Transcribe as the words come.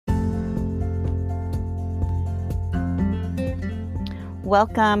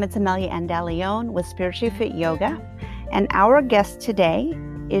Welcome. It's Amelia Andaleon with Spiritually Fit Yoga. And our guest today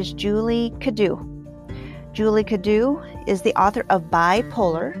is Julie Kiddoo. Julie Kiddoo is the author of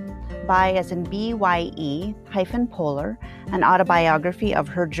Bipolar, bi as in BYE-polar, an autobiography of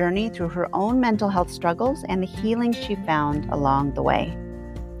her journey through her own mental health struggles and the healing she found along the way.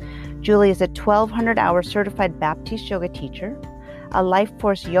 Julie is a 1,200-hour certified Baptiste yoga teacher, a Life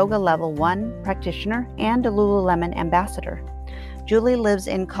Force Yoga Level 1 practitioner, and a Lululemon ambassador. Julie lives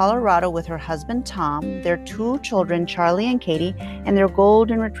in Colorado with her husband, Tom, their 2 children, Charlie and Katie, and their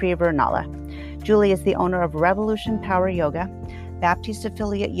golden retriever, Nala. Julie is the owner of Revolution Power Yoga, Baptiste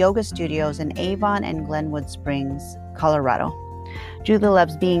affiliate yoga studios in Avon and Glenwood Springs, Colorado. Julie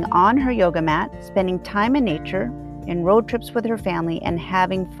loves being on her yoga mat, spending time in nature, in road trips with her family, and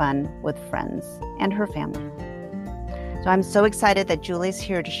having fun with friends and her family. So I'm so excited that Julie's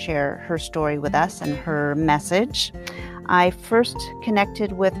here to share her story with us and her message. I first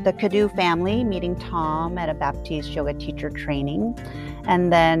connected with the Kiddoo family, meeting Tom at a Baptiste yoga teacher training,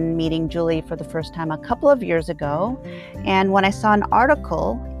 and then meeting Julie for the first time a couple of years ago. And when I saw an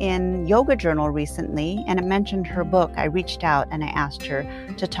article in Yoga Journal recently, and it mentioned her book, I reached out and I asked her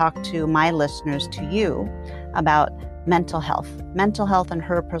to talk to my listeners, to you, about mental health and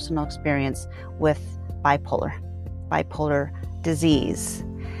her personal experience with bipolar disease.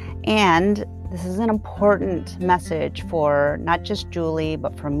 And this is an important message for not just Julie,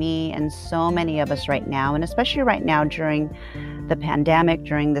 but for me and so many of us right now, and especially right now during the pandemic,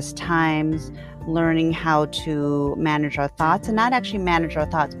 during this times, learning how to manage our thoughts, and not actually manage our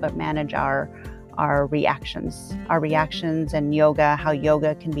thoughts, but manage our reactions and yoga, how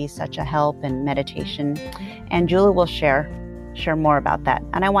yoga can be such a help, and meditation. And Julie will share more about that.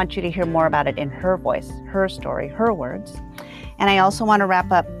 And I want you to hear more about it in her voice, her story, her words. And I also want to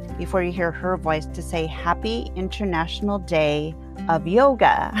wrap up before you hear her voice to say Happy International Day of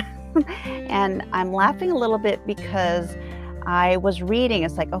Yoga. And I'm laughing a little bit because I was reading,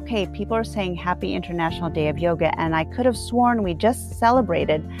 it's like, okay, people are saying Happy International Day of Yoga, and I could have sworn we just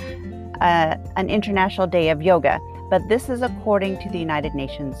celebrated an International Day of Yoga. But this is according to the United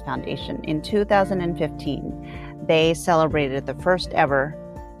Nations Foundation. In 2015, they celebrated the first ever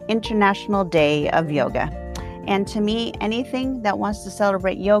International Day of Yoga. And to me, anything that wants to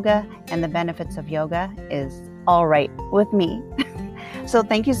celebrate yoga and the benefits of yoga is all right with me. So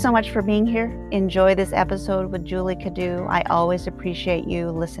thank you so much for being here. Enjoy this episode with Julie Kiddoo. I always appreciate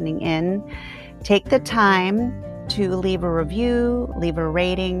you listening in. Take the time to leave a review, leave a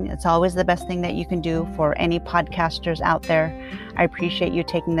rating. It's always the best thing that you can do for any podcasters out there. I appreciate you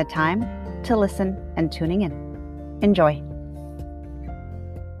taking the time to listen and tuning in. Enjoy.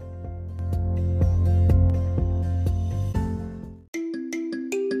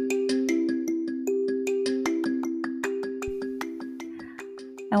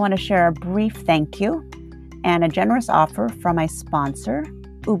 I want to share a brief thank you and a generous offer from my sponsor,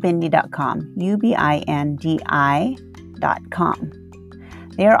 Ubindi.com, Ubindi.com.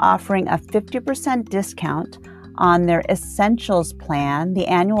 They are offering a 50% discount on their Essentials plan, the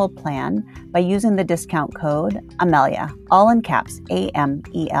annual plan, by using the discount code Amelia, all in caps,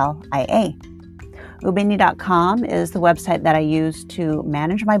 AMELIA. Ubindi.com is the website that I use to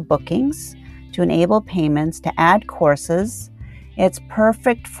manage my bookings, to enable payments, to add courses. It's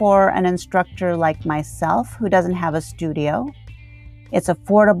perfect for an instructor like myself who doesn't have a studio. It's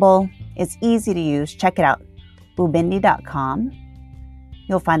affordable. It's easy to use. Check it out, Ubindi.com.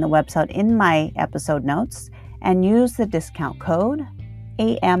 You'll find the website in my episode notes, and use the discount code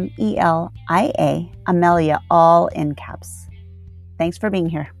AMELIA, Amelia, all in caps. Thanks for being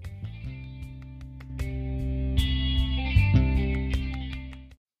here.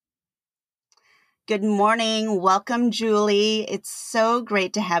 Good morning. Welcome, Julie. It's so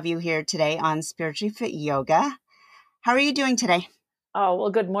great to have you here today on Spiritually Fit Yoga. How are you doing today? Oh, well,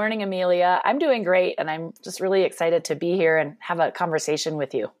 good morning, Amelia. I'm doing great, and I'm just really excited to be here and have a conversation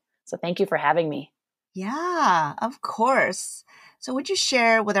with you. So thank you for having me. Yeah, of course. So would you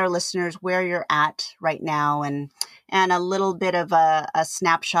share with our listeners where you're at right now, and a little bit of a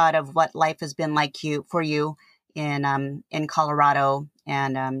snapshot of what life has been like for you in Colorado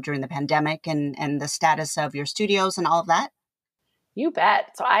and during the pandemic, and the status of your studios and all of that? You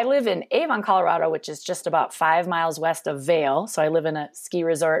bet. So I live in Avon, Colorado, which is just about 5 miles west of Vail. So I live in a ski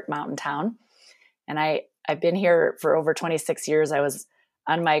resort mountain town. And I've been here for over 26 years. I was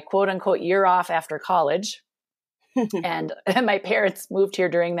on my quote unquote year off after college. And my parents moved here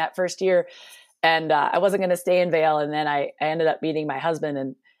during that first year. And I wasn't going to stay in Vail. And then I ended up meeting my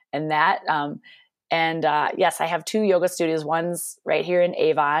husband and that. Yes, I have 2 yoga studios. One's right here in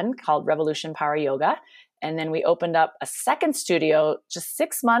Avon called Revolution Power Yoga. And then we opened up a second studio just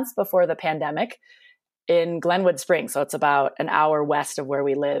 6 months before the pandemic in Glenwood Springs. So it's about an hour west of where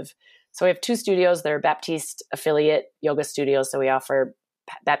we live. So we have 2 studios. They're Baptiste affiliate yoga studios. So we offer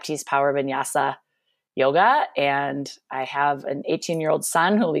Baptiste Power Vinyasa yoga. And I have an 18-year-old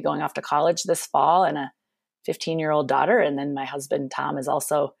son who will be going off to college this fall and a 15-year-old daughter. And then my husband, Tom, is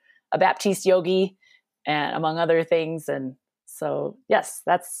also a Baptiste yogi, and among other things. And so, yes,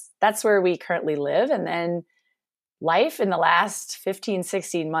 that's where we currently live. And then life in the last 15,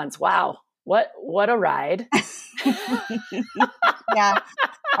 16 months. Wow. What a ride. Yeah.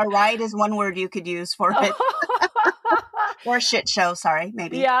 A ride is one word you could use for it. Or a shit show. Sorry,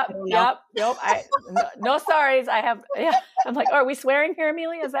 maybe. Yep. Nope. No sorries. I'm like, are we swearing here,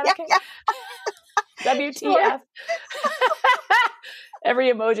 Amelia? Is that okay? Yeah. WTF.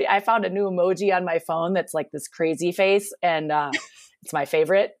 Every emoji. I found a new emoji on my phone that's like this crazy face, and it's my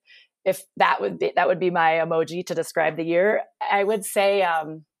favorite. If that would be my emoji to describe the year, I would say,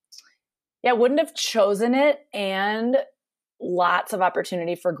 wouldn't have chosen it, and lots of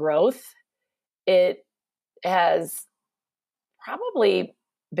opportunity for growth. It has probably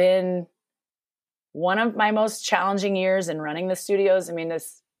been one of my most challenging years in running the studios. I mean,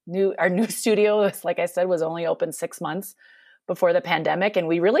 our new studio, like I said, was only open 6 months before the pandemic. And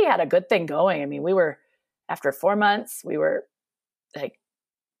we really had a good thing going. I mean, after 4 months, we were like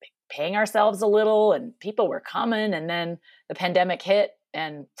paying ourselves a little and people were coming. And then the pandemic hit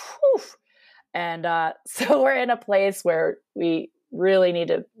and poof. And so we're in a place where we really need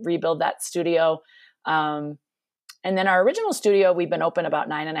to rebuild that studio. And then our original studio, we've been open about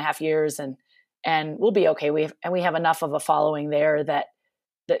 9.5 years, and we'll be okay. We have enough of a following there that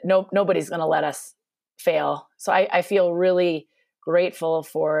nobody's going to let us fail. So I feel really grateful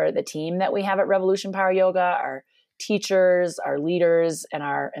for the team that we have at Revolution Power Yoga, our teachers, our leaders, and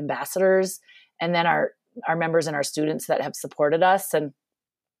our ambassadors, and then our members and our students that have supported us. And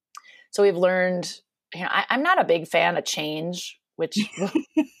so we've learned, I'm not a big fan of change, which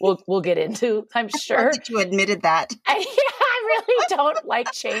we'll get into, I'm sure. That you admitted that. I really don't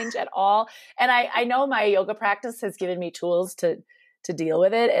like change at all. And I know my yoga practice has given me tools to deal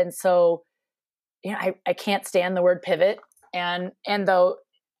with it. And so, I can't stand the word pivot. And though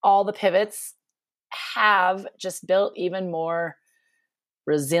all the pivots have just built even more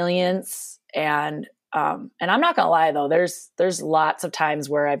resilience, and I'm not going to lie though, there's lots of times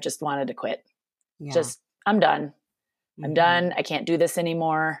where I've just wanted to quit. Yeah. I'm done. I'm done. I can't do this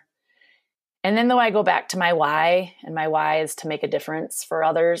anymore. And then though I go back to my why, and my why is to make a difference for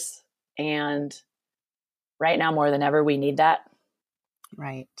others. And right now more than ever, we need that.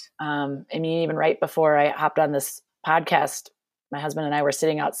 Right. I mean, even right before I hopped on this podcast, my husband and I were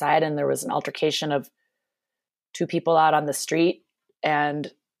sitting outside and there was an altercation of 2 people out on the street, and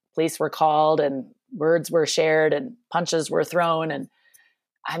police were called and words were shared and punches were thrown. And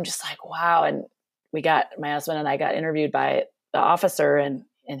I'm just like, wow. And my husband and I got interviewed by the officer, and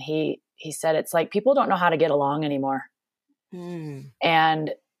he said, it's like, people don't know how to get along anymore.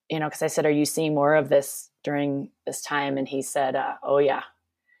 And, cause I said, are you seeing more of this during this time? And he said, oh yeah.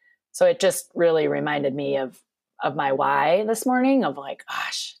 So it just really reminded me of my why this morning, of like,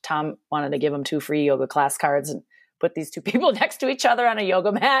 gosh, Tom wanted to give him 2 free yoga class cards and put these 2 people next to each other on a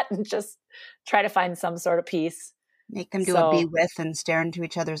yoga mat and just try to find some sort of peace. Make them do a be with and stare into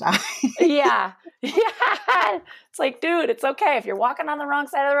each other's eyes. Yeah. It's like, dude, it's okay. If you're walking on the wrong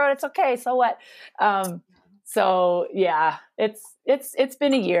side of the road, it's okay. So what? So yeah, it's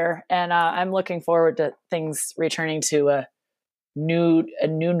been a year, and I'm looking forward to things returning to a new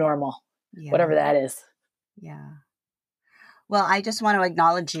normal, whatever that is. Yeah. Well, I just want to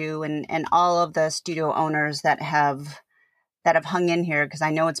acknowledge you and all of the studio owners that have hung in here, because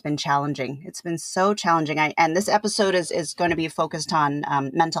I know it's been challenging. It's been so challenging. And this episode is going to be focused on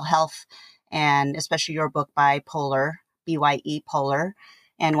mental health, and especially your book, Bipolar, BYE Polar,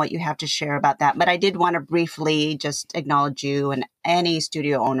 and what you have to share about that. But I did want to briefly just acknowledge you and any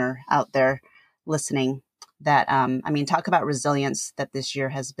studio owner out there listening that, talk about resilience that this year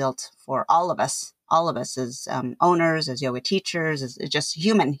has built for all of us as owners, as yoga teachers, as just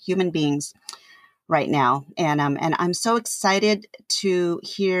human beings right now. And I'm so excited to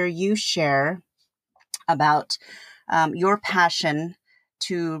hear you share about your passion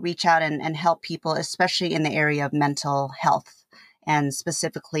to reach out and help people, especially in the area of mental health, and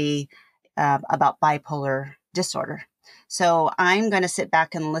specifically about bipolar disorder. So I'm going to sit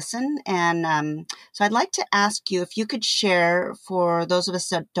back and listen. And so I'd like to ask you if you could share, for those of us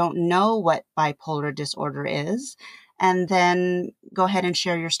that don't know what bipolar disorder is, and then go ahead and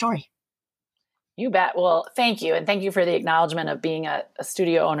share your story. You bet. Well, thank you. And thank you for the acknowledgement of being a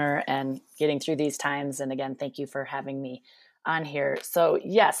studio owner and getting through these times. And again, thank you for having me on here. So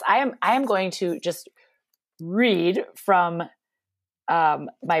yes, I am going to just read from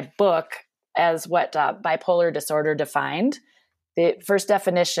my book as what bipolar disorder defined. The first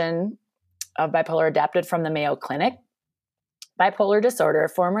definition of bipolar adapted from the Mayo Clinic. Bipolar disorder,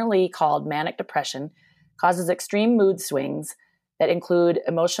 formerly called manic depression, causes extreme mood swings that include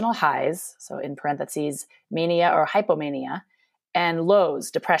emotional highs, so in parentheses, mania or hypomania, and lows,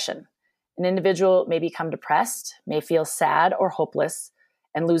 depression. An individual may become depressed, may feel sad or hopeless,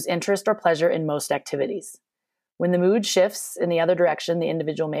 and lose interest or pleasure in most activities. When the mood shifts in the other direction, the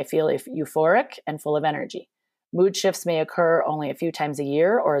individual may feel euphoric and full of energy. Mood shifts may occur only a few times a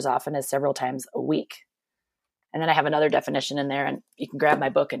year or as often as several times a week. And then I have another definition in there, and you can grab my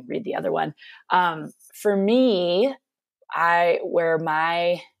book and read the other one. For me, where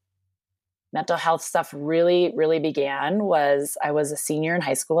my mental health stuff really, really began was I was a senior in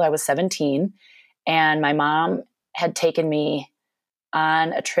high school. I was 17, and my mom had taken me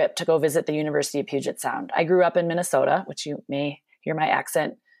on a trip to go visit the University of Puget Sound. I grew up in Minnesota, which you may hear my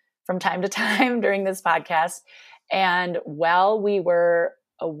accent from time to time during this podcast. And while we were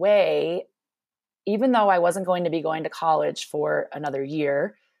away, even though I wasn't going to be going to college for another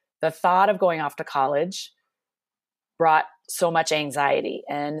year, the thought of going off to college brought so much anxiety.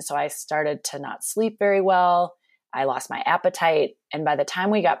 And so I started to not sleep very well. I lost my appetite. And by the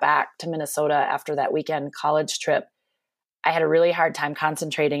time we got back to Minnesota after that weekend college trip, I had a really hard time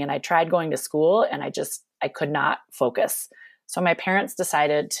concentrating, and I tried going to school and I could not focus. So my parents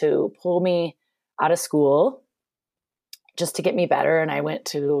decided to pull me out of school just to get me better. And I went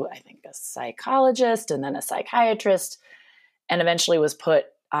to, I think, a psychologist and then a psychiatrist, and eventually was put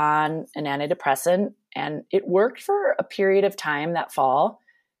on an antidepressant. And it worked for a period of time that fall.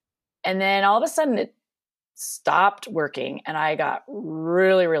 And then all of a sudden it stopped working, and I got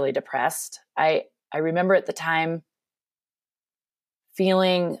really, really depressed. I remember at the time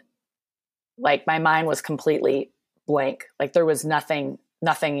feeling like my mind was completely blank. Like there was nothing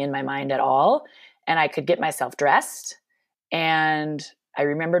in my mind at all. And I could get myself dressed, and I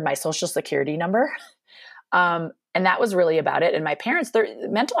remembered my social security number. And that was really about it. And my parents, their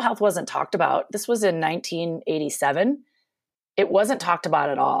mental health wasn't talked about. This was in 1987. It wasn't talked about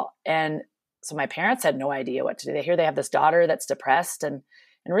at all. And so my parents had no idea what to do. They hear they have this daughter that's depressed. And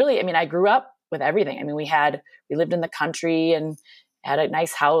really, I mean, I grew up with everything. I mean, we lived in the country and had a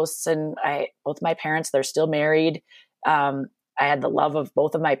nice house, and both my parents, they're still married. I had the love of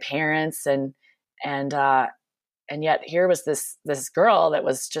both of my parents, and yet here was this girl that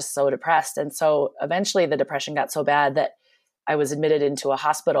was just so depressed. And so eventually the depression got so bad that I was admitted into a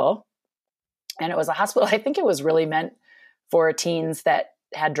hospital, and it was a hospital, I think it was really meant for teens that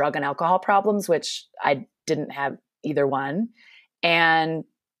had drug and alcohol problems, which I didn't have either one. And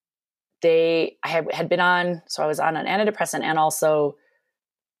I had been on, so I was on an antidepressant and also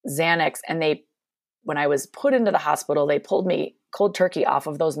Xanax. And when I was put into the hospital, they pulled me cold turkey off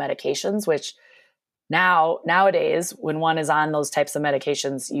of those medications, which nowadays, when one is on those types of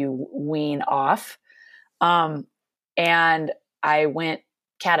medications, you wean off. And I went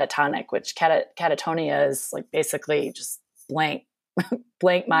catatonic, which catatonia is like basically just blank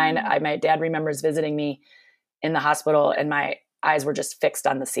mind. My dad remembers visiting me in the hospital, and my eyes were just fixed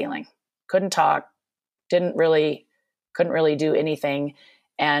on the ceiling. Couldn't talk, couldn't really do anything.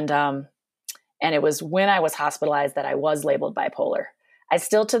 And it was when I was hospitalized that I was labeled bipolar. I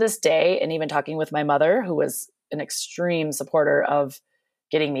still, to this day, and even talking with my mother, who was an extreme supporter of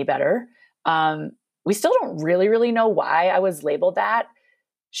getting me better, we still don't really know why I was labeled that.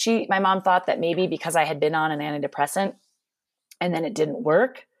 My mom thought that maybe because I had been on an antidepressant and then it didn't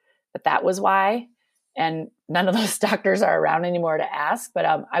work, that was why. And none of those doctors are around anymore to ask, but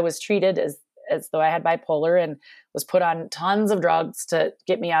I was treated as though I had bipolar and was put on tons of drugs to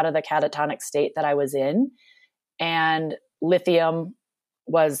get me out of the catatonic state that I was in. And lithium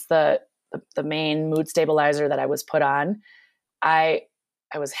was the main mood stabilizer that I was put on. I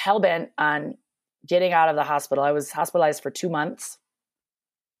was hell-bent on getting out of the hospital. I was hospitalized for 2 months,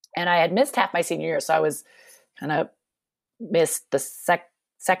 and I had missed half my senior year. So I was kind of missed the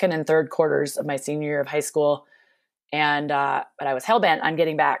second and third quarters of my senior year of high school. And, but I was hell-bent on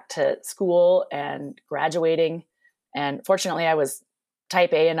getting back to school and graduating. And fortunately I was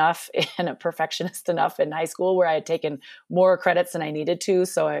type A enough and a perfectionist enough in high school where I had taken more credits than I needed to.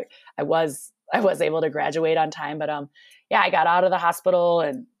 So I was able to graduate on time, but, I got out of the hospital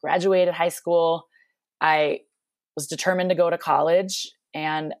and graduated high school. I was determined to go to college,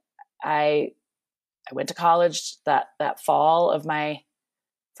 and I went to college that fall of my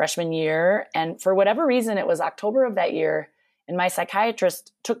freshman year. And for whatever reason, it was October of that year. And my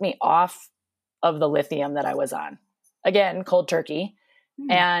psychiatrist took me off of the lithium that I was on. Again, cold turkey.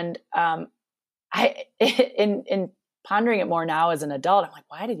 And in pondering it more now as an adult, I'm like,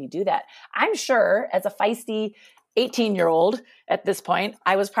 why did he do that? I'm sure as a feisty 18-year-old at this point,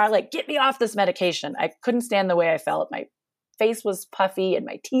 I was probably like, get me off this medication. I couldn't stand the way I felt. My face was puffy and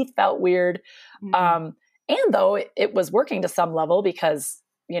my teeth felt weird. And though it was working to some level because,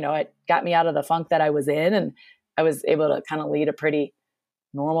 it got me out of the funk that I was in and I was able to kind of lead a pretty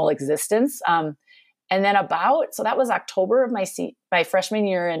normal existence. And then so that was October of my freshman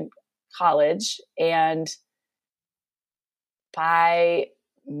year in college. And by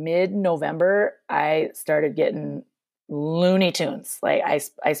mid-November, I started getting Looney Tunes. Like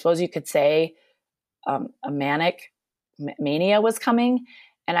I suppose you could say a manic mania was coming.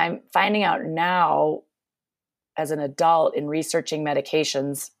 And I'm finding out now as an adult in researching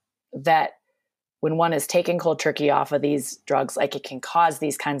medications that when one is taking cold turkey off of these drugs, like it can cause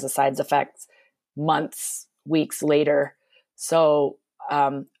these kinds of side effects months, weeks later. So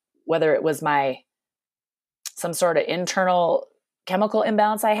whether it was some sort of internal chemical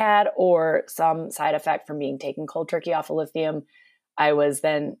imbalance I had or some side effect from being taken cold turkey off of lithium, I was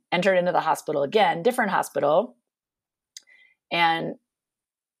then entered into the hospital again, different hospital. And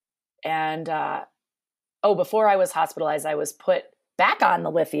before I was hospitalized, I was put back on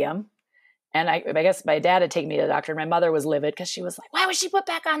the lithium. And I guess my dad had taken me to the doctor and my mother was livid because she was like, why was she put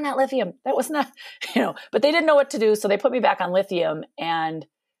back on that lithium? That was not, but they didn't know what to do. So they put me back on lithium and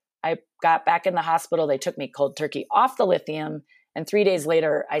I got back in the hospital. They took me cold turkey off the lithium. And 3 days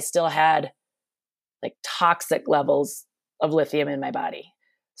later, I still had like toxic levels of lithium in my body.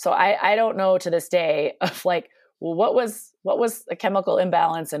 So I don't know to this day of like, well, what was a chemical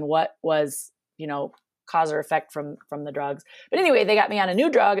imbalance and what was, cause or effect from the drugs. But anyway, they got me on a new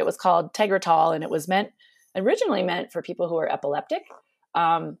drug. It was called Tegretol, and it was originally meant for people who are epileptic.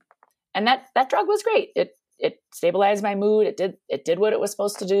 And that drug was great. It stabilized my mood. It did what it was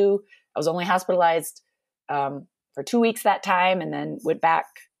supposed to do. I was only hospitalized for 2 weeks that time, and then went back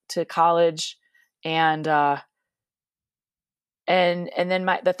to college. And then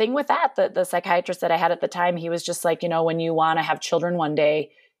the thing with that, the psychiatrist that I had at the time, he was just like, when you want to have children one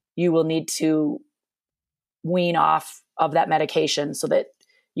day, you will need to wean off of that medication so that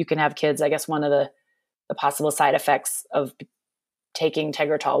you can have kids. I guess one of the possible side effects of taking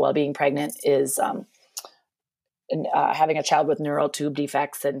Tegretol while being pregnant is having a child with neural tube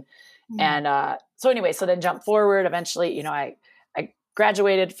defects. So then jump forward. Eventually, I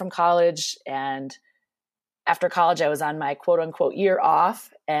graduated from college, and after college, I was on my quote unquote year off.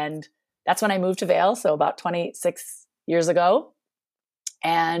 And that's when I moved to Vail. So about 26 years ago.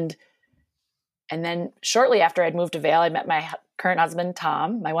 And then shortly after I'd moved to Vail, I met my current husband,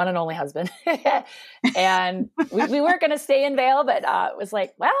 Tom, my one and only husband. And we weren't going to stay in Vail, but it was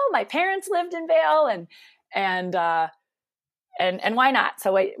like, well, my parents lived in Vail and why not?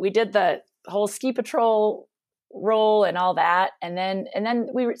 So we did the whole ski patrol role and all that. And then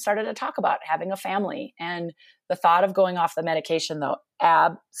we started to talk about having a family, and the thought of going off the medication though,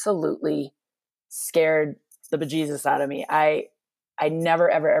 absolutely scared the bejesus out of me. I never,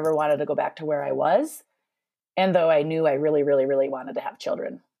 ever, ever wanted to go back to where I was. And though I knew I really, really, really wanted to have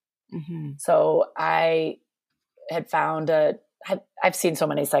children. Mm-hmm. So I had found I've seen so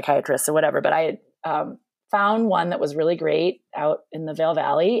many psychiatrists or whatever, but I had found one that was really great out in the Vail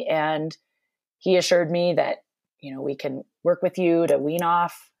Valley. And he assured me that, we can work with you to wean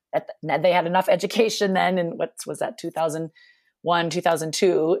off. They had enough education then, and what was that, 2001,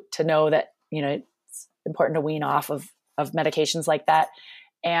 2002, to know that, it's important to wean off of medications like that.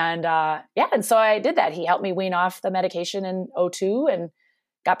 And and so I did that. He helped me wean off the medication in 2002 and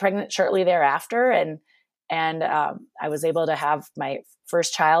got pregnant shortly thereafter. And I was able to have my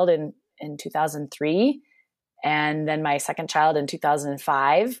first child in 2003, and then my second child in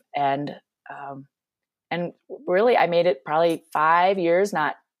 2005. And really, I made it probably 5 years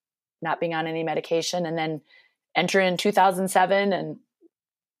not being on any medication, and then enter in 2007 and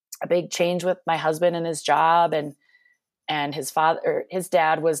a big change with my husband and his job, and his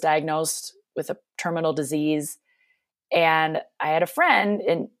dad was diagnosed with a terminal disease. And I had a friend,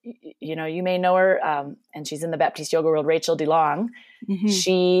 and you may know her, and she's in the Baptiste yoga world, Rachel DeLong. Mm-hmm.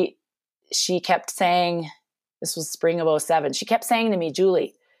 She kept saying, this was spring of 2007. She kept saying to me,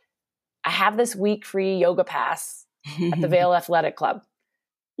 Julie, I have this week free yoga pass at the Vail Athletic Club.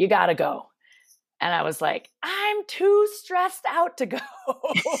 You got to go. And I was like, I'm too stressed out to go.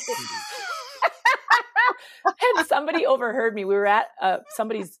 And somebody overheard me. We were at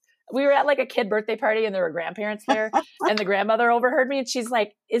somebody's we were at like a kid birthday party and there were grandparents there and the grandmother overheard me and she's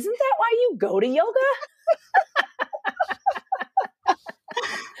like, isn't that why you go to yoga?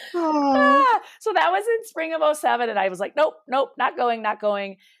 So that was in spring of 07. And I was like, nope, not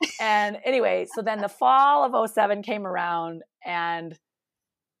going. And anyway, so then the fall of 07 came around and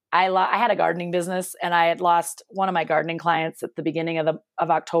I had a gardening business and I had lost one of my gardening clients at the beginning of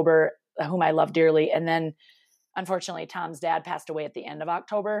October, whom I love dearly. And then unfortunately, Tom's dad passed away at the end of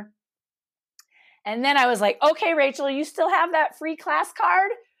October. And then I was like, okay, Rachel, you still have that free class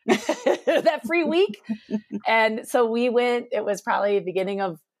card, that free week. And so we went, it was probably the beginning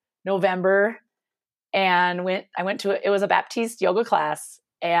of November and I went to, it was a Baptiste yoga class.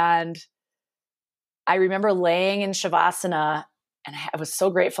 And I remember laying in Shavasana and I was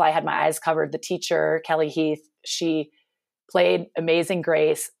so grateful. I had my eyes covered. The teacher, Kelly Heath, she played Amazing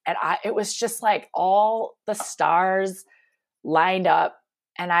Grace. And it was just like all the stars lined up.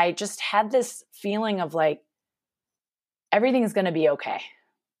 And I just had this feeling of like, everything's going to be okay.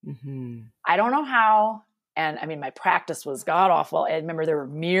 Mm-hmm. I don't know how. And I mean, my practice was god awful. I remember there were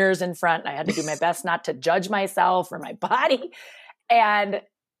mirrors in front and I had to do my best not to judge myself or my body. And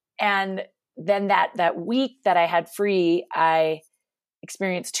then that week that I had free, I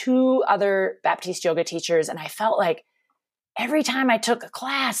experienced 2 other Baptiste yoga teachers. And I felt like every time I took a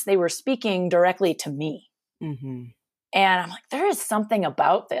class, they were speaking directly to me. Mm-hmm. And I'm like, there is something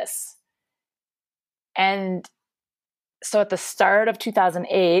about this. And so at the start of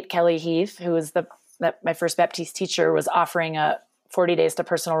 2008, Kelly Heath, who was my first Baptiste teacher, was offering a 40 Days to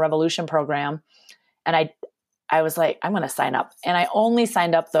Personal Revolution program. And I was like, I'm going to sign up. And I only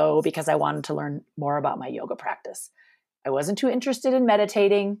signed up though, because I wanted to learn more about my yoga practice. I wasn't too interested in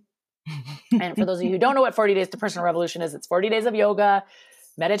meditating. And for those of you who don't know what 40 Days to Personal Revolution is, it's 40 days of yoga,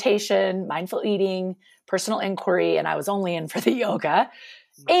 meditation, mindful eating, personal inquiry. And I was only in for the yoga.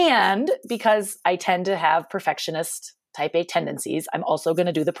 And because I tend to have perfectionist type A tendencies, I'm also going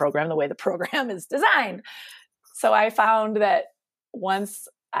to do the program the way the program is designed. So I found that once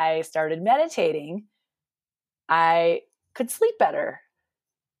I started meditating, I could sleep better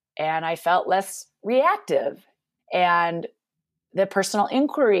and I felt less reactive. And the personal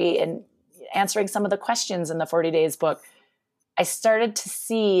inquiry and answering some of the questions in the 40 Days book, I started to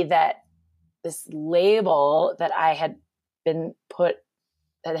see that this label that had been put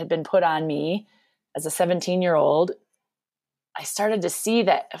on me as a 17-year-old, I started to see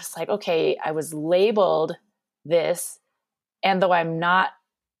that I was like, okay, I was labeled this. And though I'm not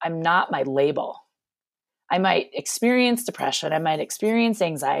my label. I might experience depression. I might experience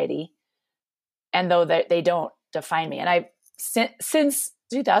anxiety. And though they don't define me. And since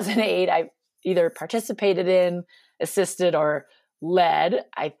 2008, I've either participated in, assisted, or led,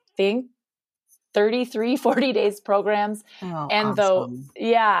 I think, 33 40 Days programs. Oh, and awesome.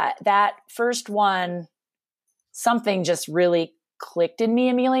 That first one, something just really clicked in me,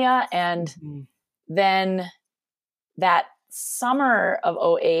 Amelia. And mm-hmm. Then that summer of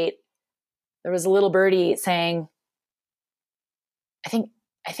 2008, there was a little birdie saying, I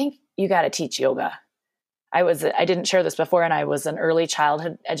think you got to teach yoga. I didn't share this before, and I was an early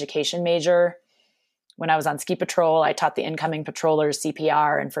childhood education major. When I was on ski patrol, I taught the incoming patrollers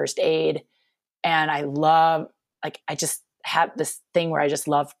CPR and first aid. And I just have this thing where I just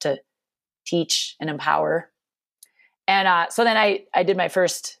love to teach and empower. And so then I did my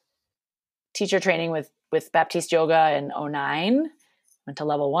first teacher training with Baptiste Yoga in 2009, went to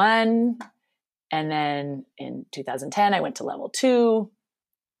level 1. And then in 2010, I went to level 2.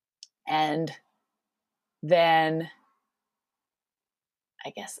 And then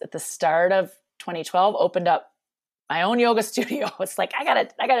I guess at the start of 2012, opened up my own yoga studio. It's like, I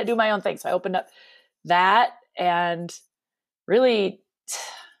gotta do my own thing. So I opened up that and really,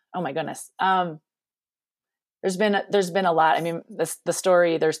 oh my goodness. There's been a lot. I mean, the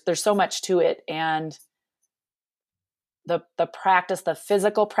story, there's so much to it. And the practice, the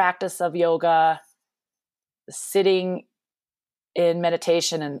physical practice of yoga, the sitting in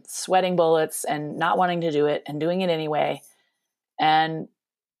meditation and sweating bullets and not wanting to do it and doing it anyway. And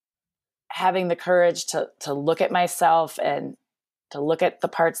having the courage to look at myself and to look at the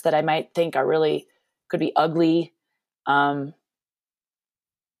parts that I might think are really could be ugly.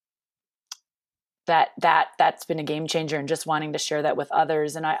 That's been a game changer, and just wanting to share that with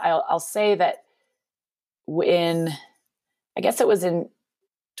others. And I'll say that I guess it was in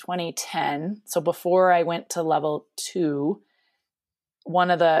 2010. So before I went to level 2,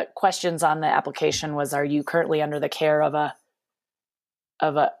 one of the questions on the application was, are you currently under the care of a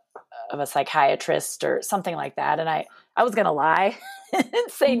psychiatrist or something like that? And I was going to lie and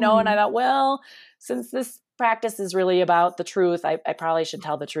say no. And I thought, well, since this practice is really about the truth. I probably should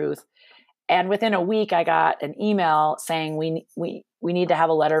tell the truth. And within a week, I got an email saying, we need to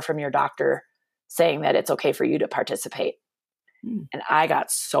have a letter from your doctor saying that it's okay for you to participate. And I got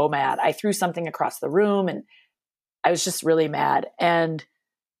so mad. I threw something across the room and I was just really mad. And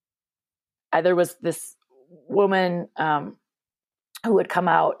there was this woman who would come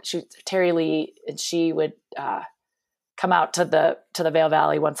out, Terry Lee, and she would come out to the Vail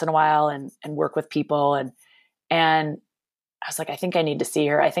Valley once in a while and work with people. And I was like, I think I need to see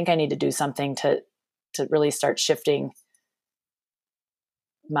her. I think I need to do something to really start shifting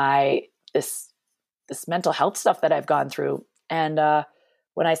this mental health stuff that I've gone through. And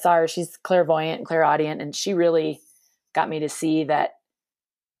when I saw her, she's clairvoyant and clairaudient, and she really got me to see that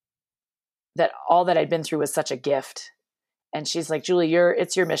all that I'd been through was such a gift. And she's like, Julie,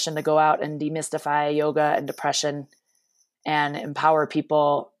 it's your mission to go out and demystify yoga and depression and empower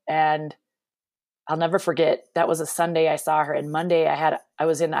people. And I'll never forget, that was a Sunday I saw her, and Monday I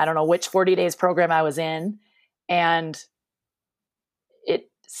was in, I don't know which 40 days program I was in, and it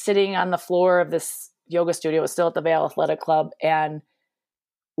sitting on the floor of this yoga studio, it was still at the Vail Athletic Club, and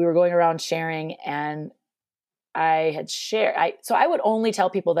we were going around sharing, and I had shared, so I would only tell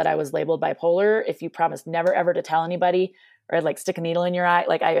people that I was labeled bipolar if you promised never ever to tell anybody, or I'd like stick a needle in your eye.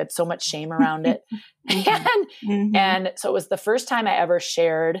 Like I had so much shame around it. And so it was the first time I ever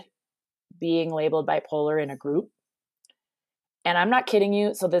shared being labeled bipolar in a group. And I'm not kidding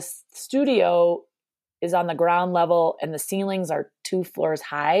you. So this studio is on the ground level and the ceilings are 2 floors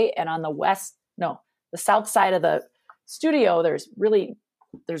high. And on the south side of the studio, there's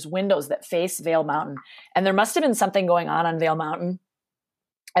windows that face Vail Mountain. And there must have been something going on Vail Mountain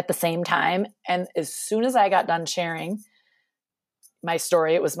at the same time. And as soon as I got done sharing my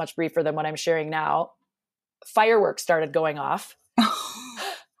story, it was much briefer than what I'm sharing now, fireworks started going off.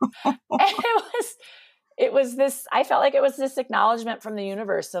 And it was this, I felt like it was this acknowledgement from the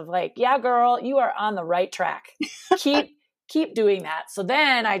universe of like, yeah, girl, you are on the right track. Keep doing that. So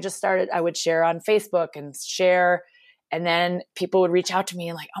then I just started, I would share on Facebook and share, and then people would reach out to me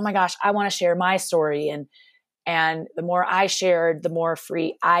and like, oh my gosh, I want to share my story. And the more I shared, the more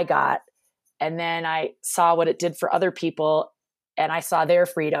free I got. And then I saw what it did for other people, and I saw their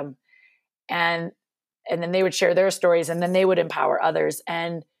freedom, and then they would share their stories, and then they would empower others.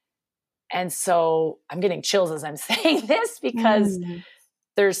 And so I'm getting chills as I'm saying this, because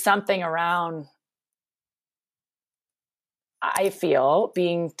there's something around, I feel,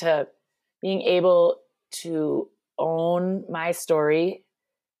 being able to own my story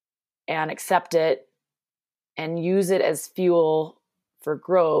and accept it and use it as fuel for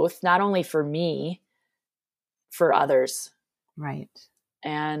growth, not only for me, for others. Right.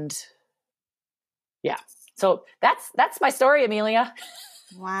 And yeah, so that's my story, Amelia.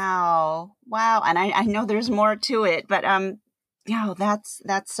 Wow. And I know there's more to it, but yeah, that's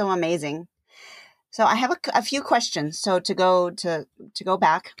so amazing. So I have a few questions. So to go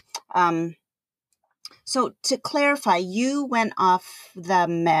back, so to clarify, you went off the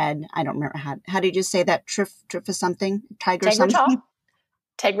med. I don't remember how did you say that? Trif something? Tegretol.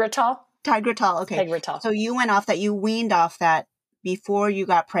 Tegretol. Okay. Tegretol. So you went off that. You weaned off that before you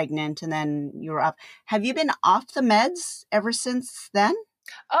got pregnant, and then you were off. Have you been off the meds ever since then?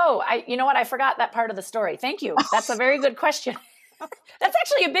 Oh, you know what? I forgot that part of the story. Thank you. That's a very good question. That's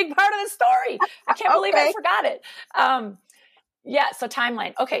actually a big part of the story. I can't believe I forgot it. Yeah. So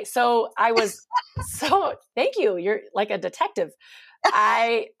timeline. Okay. So thank you. You're like a detective.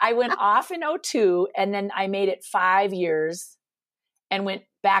 I went off in 2002, and then I made it 5 years and went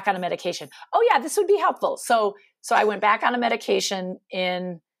back on a medication. Oh yeah, this would be helpful. So I went back on a medication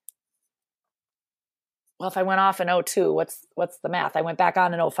if I went off in 2002, what's the math? I went back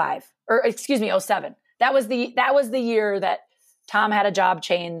on in 2005, or excuse me, 2007. That was the year that Tom had a job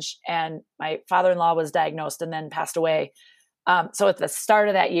change and my father-in-law was diagnosed and then passed away. So at the start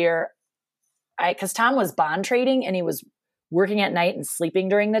of that year, because Tom was bond trading and he was working at night and sleeping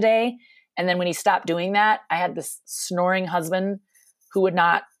during the day. And then when he stopped doing that, I had this snoring husband who would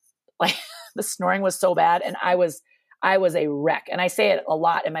not, like, the snoring was so bad. And I was a wreck. And I say it a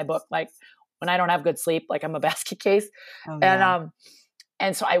lot in my book, like, when I don't have good sleep, like I'm a basket case. Oh, yeah.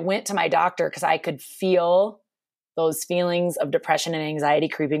 And so I went to my doctor because I could feel those feelings of depression and anxiety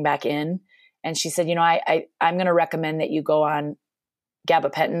creeping back in. And she said, I'm going to recommend that you go on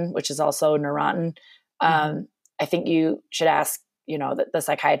gabapentin, which is also Neurontin. I think you should ask, the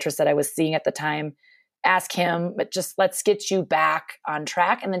psychiatrist that I was seeing at the time, ask him, but just let's get you back on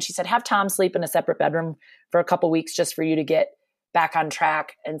track. And then she said, have Tom sleep in a separate bedroom for a couple weeks just for you to get back on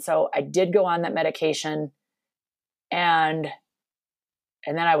track. And so I did go on that medication, and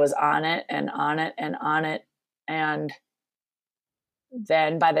then I was on it and on it and on it. And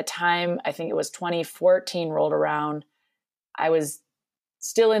then by the time I think it was 2014 rolled around, I was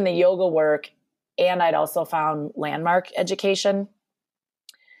still in the yoga work, and I'd also found Landmark education.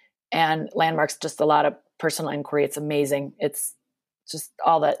 And Landmark's just a lot of personal inquiry. It's amazing. It's just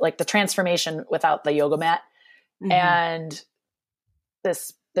all that, like the transformation without the yoga mat. Mm-hmm. And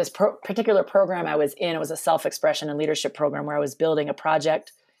this particular program I was in, it was a self-expression and leadership program where I was building a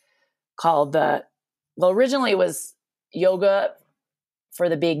project called originally it was yoga for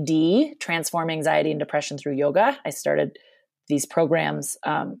the big D, transform anxiety and depression through yoga. I started these programs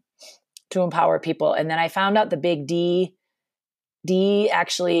to empower people. And then I found out the big D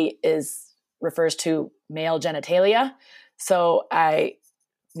actually refers to male genitalia. So I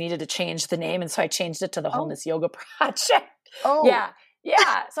needed to change the name. And so I changed it to the Wholeness Yoga Project. Oh, yeah.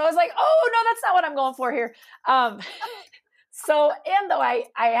 So I was like, oh no, that's not what I'm going for here. So, and though I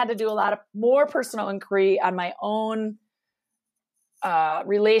had to do a lot of more personal inquiry on my own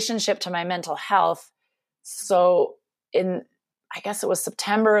relationship to my mental health. So I guess it was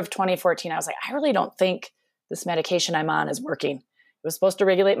September of 2014, I was like, I really don't think this medication I'm on is working. It was supposed to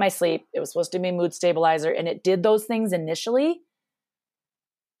regulate my sleep. It was supposed to be a mood stabilizer. And it did those things initially.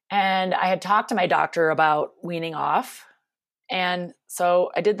 And I had talked to my doctor about weaning off. And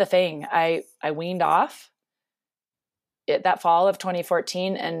so I did the thing. I weaned off that fall of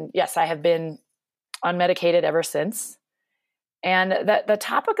 2014. And yes, I have been unmedicated ever since. And the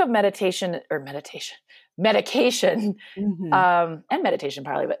topic of medication, mm-hmm. And meditation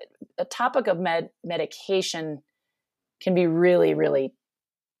probably, but the topic of medication can be really, really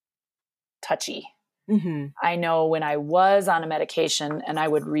touchy. Mm-hmm. I know when I was on a medication and I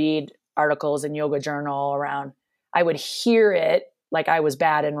would read articles in Yoga Journal around, I would hear it like I was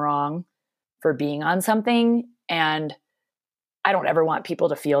bad and wrong for being on something. And I don't ever want people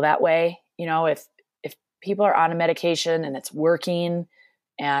to feel that way. You know, if people are on a medication and it's working,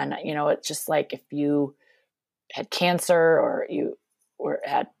 and, you know, it's just like if you had cancer or you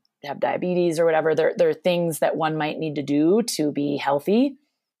have diabetes or whatever, there are things that one might need to do to be healthy.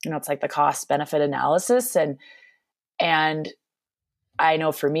 You know, it's like the cost benefit analysis. And I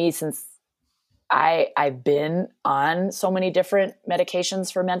know for me, since I've been on so many different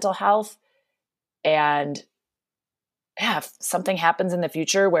medications for mental health, and if something happens in the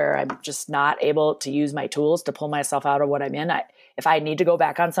future where I'm just not able to use my tools to pull myself out of what I'm in, if I need to go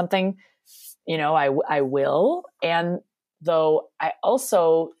back on something, you know, I will. And though I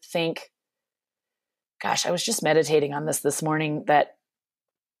also think, gosh, I was just meditating on this morning, that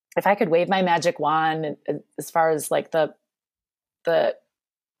if I could wave my magic wand as far as like the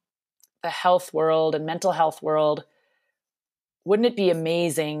health world and mental health world, wouldn't it be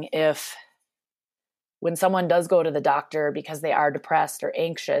amazing if when someone does go to the doctor because they are depressed or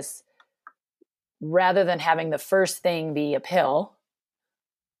anxious, rather than having the first thing be a pill,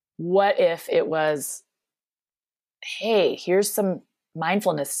 what if it was, hey, here's some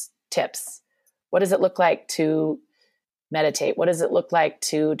mindfulness tips. What does it look like to meditate? What does it look like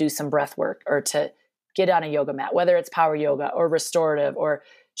to do some breath work or to get on a yoga mat, whether it's power yoga or restorative or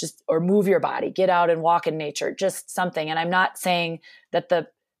move your body, get out and walk in nature, just something. And I'm not saying that the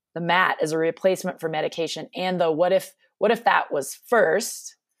mat is a replacement for medication. And what if that was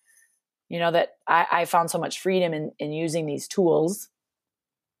first, you know, that I found so much freedom in using these tools,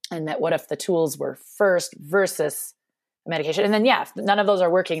 and that what if the tools were first versus medication? And then, yeah, if none of those are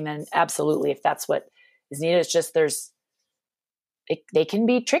working, then absolutely, if that's what is needed, it's just they can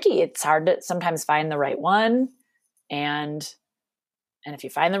be tricky. It's hard to sometimes find the right one. And if you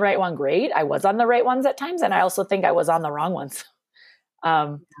find the right one, great. I was on the right ones at times. And I also think I was on the wrong ones.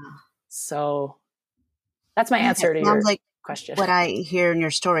 So that's my answer to your question. What I hear in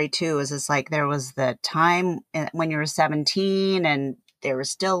your story too is it's like there was the time when you were 17 and they were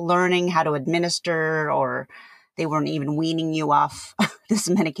still learning how to administer, or they weren't even weaning you off this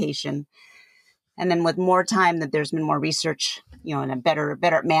medication. And then with more time, that there's been more research, you know, and a better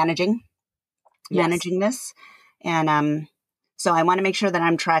at managing this. And so I want to make sure that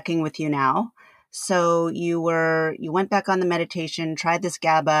I'm tracking with you now. So you went back on the meditation, tried this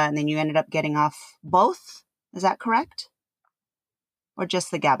GABA, and then you ended up getting off both. Is that correct? Or just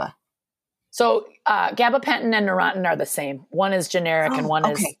the GABA? So gabapentin and Neurontin are the same. One is generic and one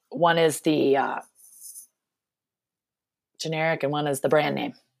is the generic and one is the brand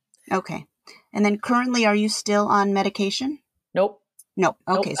name. Okay. And then currently, are you still on medication? Nope. Okay.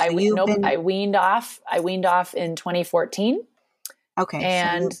 Nope. So I weaned off. I weaned off in 2014. Okay.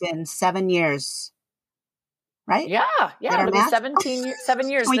 And so you've been 7 years, right? Yeah. It'll be 7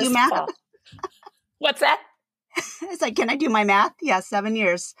 years Can we this do math? fall. What's that? It's like, can I do my math? Yeah, 7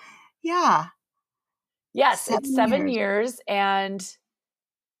 years. Yeah. Yes, it's 7 years. 7 years. And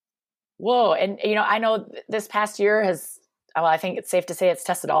whoa. And, I know this past year well, I think it's safe to say it's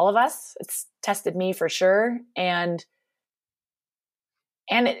tested all of us. It's tested me for sure. And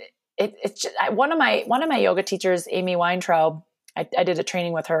it's just, one of my yoga teachers, Amy Weintraub, I did a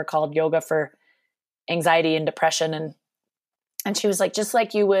training with her called Yoga for Anxiety and Depression. And she was like, just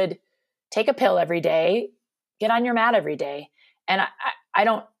like you would take a pill every day, get on your mat every day. And I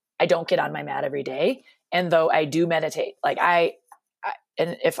don't get on my mat every day. And though I do meditate, like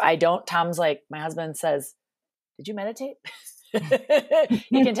and if I don't, Tom's like, my husband says, did you meditate?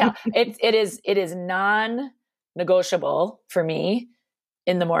 You can tell it is non-negotiable for me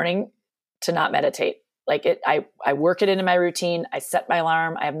in the morning to not meditate. Like I work it into my routine. I set my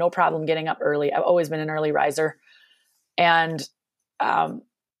alarm. I have no problem getting up early. I've always been an early riser. And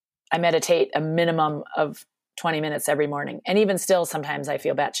I meditate a minimum of 20 minutes every morning. And even still, sometimes I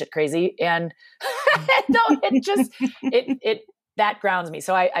feel batshit crazy. And that grounds me.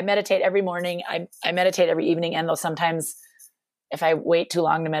 So I meditate every morning. I meditate every evening. And though sometimes if I wait too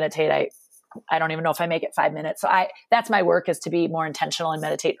long to meditate, I don't even know if I make it 5 minutes. So that's my work, is to be more intentional and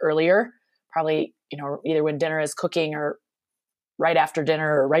meditate earlier, probably, either when dinner is cooking or right after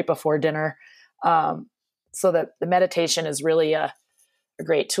dinner or right before dinner. So that the meditation is really a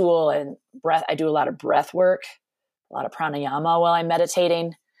great tool. And breath, I do a lot of breath work, a lot of pranayama while I'm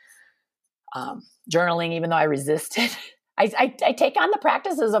meditating, journaling, even though I resist it. I take on the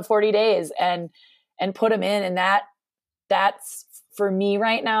practices of 40 days and put them in. And that's for me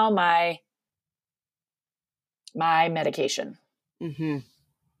right now, my medication. Mm-hmm.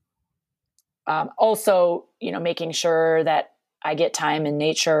 Also, making sure that I get time in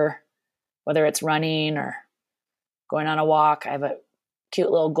nature, whether it's running or going on a walk. I have a cute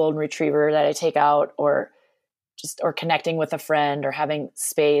little golden retriever that I take out, or connecting with a friend, or having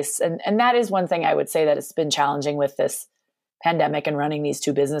space. And that is one thing I would say that it's been challenging with this pandemic and running these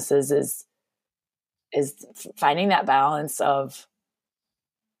two businesses is finding that balance of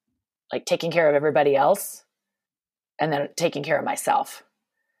like taking care of everybody else and then taking care of myself,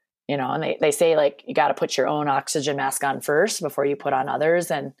 and they say like, you got to put your own oxygen mask on first before you put on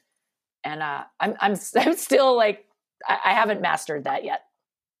others. And I'm still like, I haven't mastered that yet.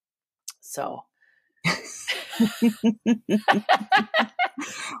 So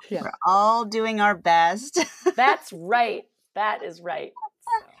yeah. We're all doing our best. That's right. That is right.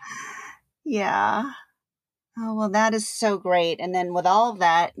 So. Yeah. Oh, well, that is so great. And then with all of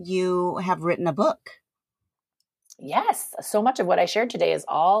that, you have written a book. Yes. So much of what I shared today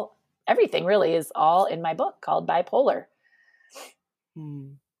everything really is all in my book called Bipolar.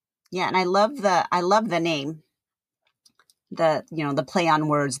 Yeah. And I love the name, the play on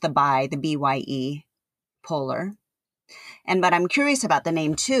words, the BYE, polar. But I'm curious about the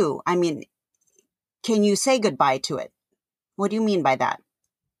name too. I mean, can you say goodbye to it? What do you mean by that?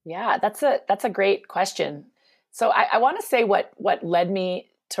 Yeah, that's a great question. So I want to say what led me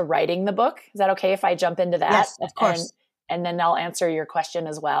to writing the book. Is that okay if I jump into that? Yes, of course. And then I'll answer your question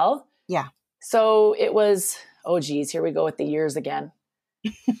as well. Yeah. So it was, here we go with the years again.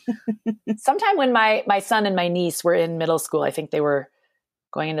 Sometime when my son and my niece were in middle school, I think they were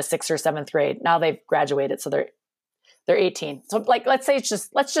going into 6th or 7th grade. Now they've graduated, so they're 18. So like, let's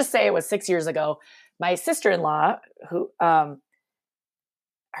just say it was 6 years ago. My sister-in-law, who,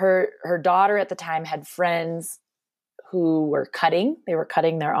 her daughter at the time had friends who were cutting. They were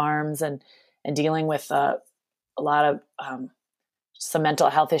cutting their arms and dealing with a lot of some mental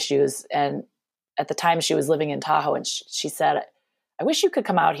health issues. And at the time she was living in Tahoe, and she said, I wish you could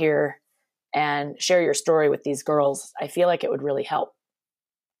come out here and share your story with these girls. I feel like it would really help.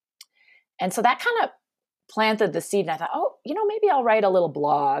 And so that kind of planted the seed. And I thought, maybe I'll write a little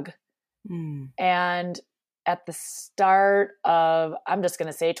blog. And at the start of, I'm just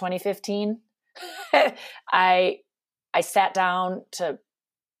going to say 2015, I sat down to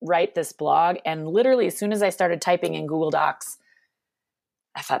write this blog. And literally as soon as I started typing in Google Docs,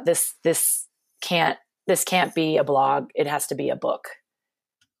 I thought this can't be a blog. It has to be a book.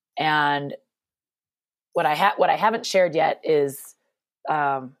 And what I haven't shared yet is,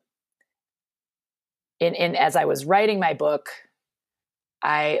 as I was writing my book,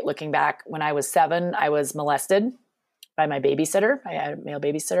 looking back, when I was 7, I was molested by my babysitter. I had a male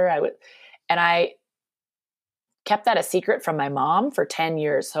babysitter. I kept that a secret from my mom for 10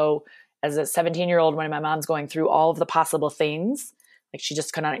 years. So as a 17-year-old, when my mom's going through all of the possible things, like she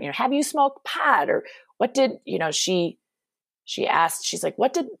just couldn't, have you smoked pot, or what did, she asked, she's like,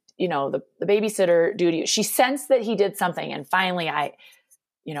 what did, the babysitter do to you? She sensed that he did something. And finally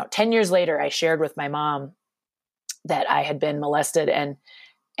 10 years later, I shared with my mom that I had been molested, and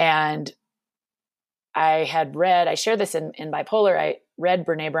I share this in bipolar. I read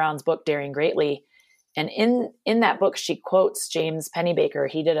Brene Brown's book, Daring Greatly. And in that book, she quotes James Pennebaker.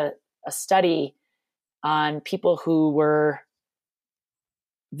 He did a study on people who were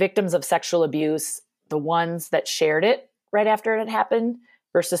victims of sexual abuse, the ones that shared it right after it had happened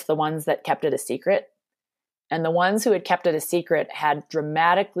versus the ones that kept it a secret. And the ones who had kept it a secret had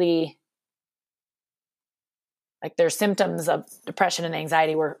dramatically, like their symptoms of depression and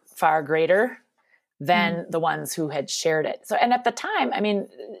anxiety were far greater than the ones who had shared it. So, and at the time, I mean,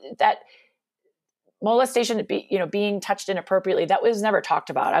 that molestation, being touched inappropriately, that was never talked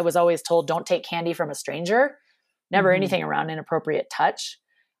about. I was always told, don't take candy from a stranger, never anything around inappropriate touch.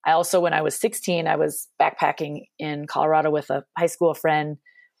 I also, when I was 16, I was backpacking in Colorado with a high school friend,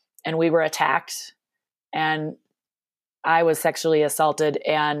 and we were attacked, and I was sexually assaulted.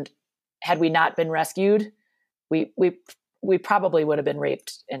 And had we not been rescued, we probably would have been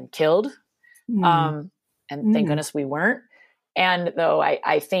raped and killed. And thank goodness we weren't. And though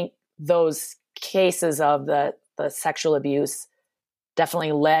I think those cases of the sexual abuse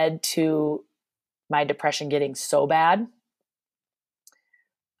definitely led to my depression getting so bad.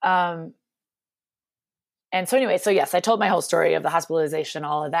 And so anyway, so yes, I told my whole story of the hospitalization,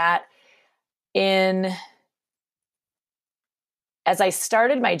 all of that. As I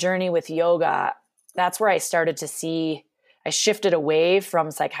started my journey with yoga, that's where I started to see, I shifted away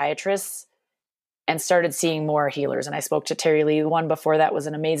from psychiatrists and started seeing more healers. And I spoke to Terry Lee. The one before that was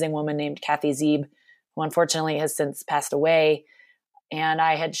an amazing woman named Kathy Zeeb, who unfortunately has since passed away. And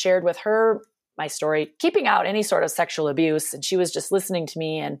I had shared with her my story, keeping out any sort of sexual abuse. And she was just listening to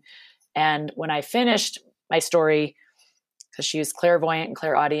me. And when I finished my story, because she was clairvoyant and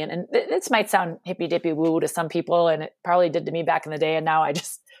clairaudient, and this might sound hippy dippy woo to some people, and it probably did to me back in the day. And now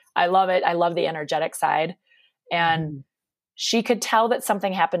I love it. I love the energetic side. And she could tell that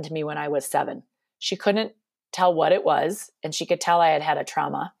something happened to me when I was 7. She couldn't tell what it was. And she could tell I had had a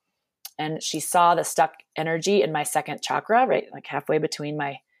trauma. And she saw the stuck energy in my second chakra, right? Like halfway between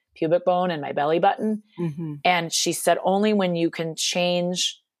my pubic bone and my belly button. And she said, only when you can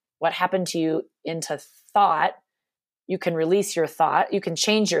change what happened to you into thought, you can release your thought, you can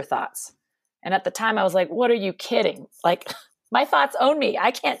change your thoughts. And at the time I was like, what are you kidding? Like my thoughts own me.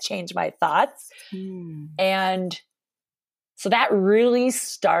 I can't change my thoughts. And so that really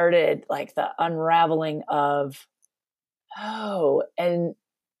started like the unraveling of, and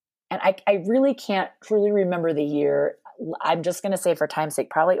I really can't truly remember the year. I'm just going to say for time's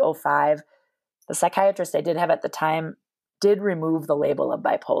sake, probably 2005. The psychiatrist I did have at the time did remove the label of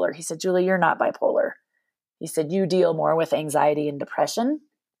bipolar. He said, Julie, you're not bipolar. He said, you deal more with anxiety and depression.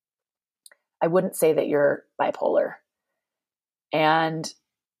 I wouldn't say that you're bipolar. And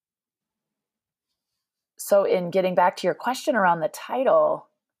so in getting back to your question around the title,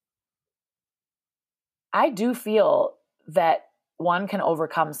 I do feel that one can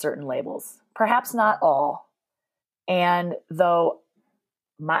overcome certain labels, perhaps not all. And though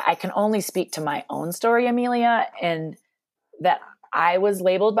I can only speak to my own story, Amelia, and that I was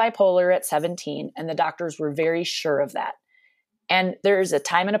labeled bipolar at 17, and the doctors were very sure of that. And there's a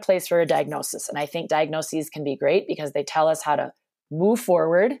time and a place for a diagnosis. And I think diagnoses can be great because they tell us how to move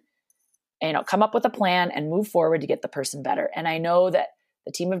forward, come up with a plan and move forward to get the person better. And I know that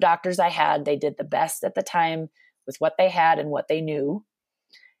the team of doctors I had, they did the best at the time with what they had and what they knew.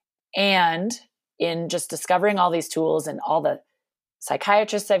 And in just discovering all these tools and all the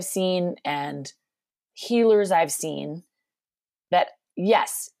psychiatrists I've seen and healers I've seen, that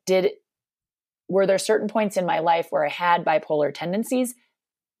yes, were there certain points in my life where I had bipolar tendencies?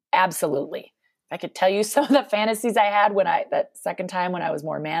 Absolutely. I could tell you some of the fantasies I had that second time when I was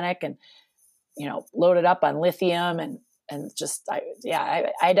more manic and, loaded up on lithium and just,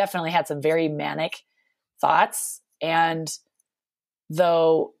 I definitely had some very manic thoughts. And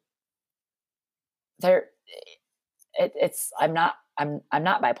though I'm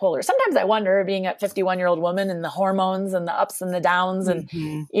not bipolar. Sometimes I wonder, being a 51-year-old woman and the hormones and the ups and the downs and,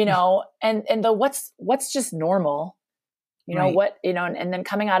 and the what's just normal, right. And then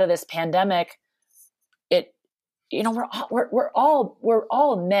coming out of this pandemic, we're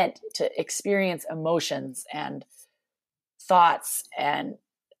all meant to experience emotions and thoughts and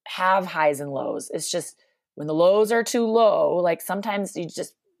have highs and lows. It's just when the lows are too low, like sometimes you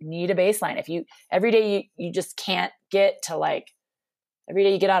just need a baseline. Every day you just can't get to every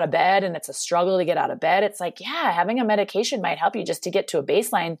day you get out of bed and it's a struggle to get out of bed. It's like, yeah, having a medication might help you just to get to a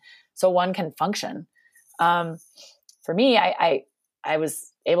baseline so one can function. For me, I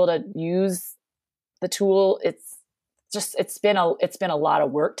was able to use the tool. It's been a lot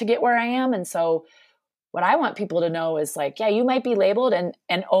of work to get where I am. And so what I want people to know is like, yeah, you might be labeled, and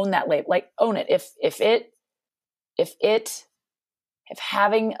own that label, like own it. If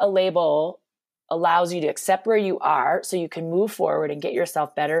having a label allows you to accept where you are so you can move forward and get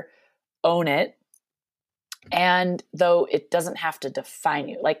yourself better, own it. And though it doesn't have to define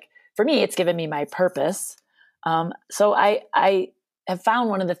you, like for me, it's given me my purpose. So I have found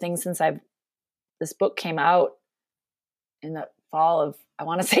one of the things since this book came out in the fall of, I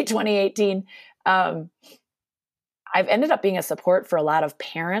want to say 2018, I've ended up being a support for a lot of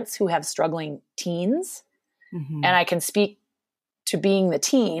parents who have struggling teens. Mm-hmm. And I can speak to being the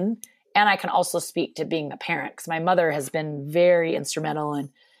teen, and I can also speak to being the parent, because my mother has been very instrumental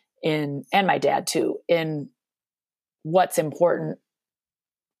in, and my dad too, in what's important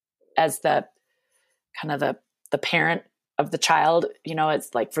as the kind of the parent of the child. You know,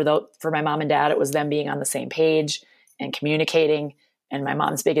 it's like for my mom and dad, it was them being on the same page and communicating. And my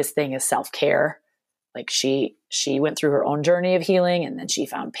mom's biggest thing is self-care. Like she went through her own journey of healing, and then she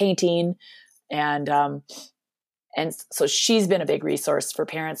found painting, and so she's been a big resource for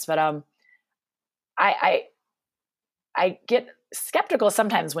parents. But I get skeptical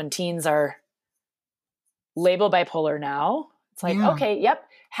sometimes when teens are labeled bipolar now. It's like, okay, yep,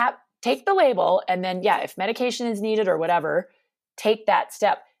 take the label, and then if medication is needed or whatever, take that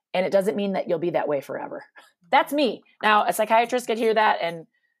step. And it doesn't mean that you'll be that way forever. That's me. Now, a psychiatrist could hear that and,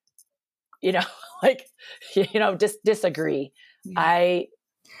 disagree. Yeah. I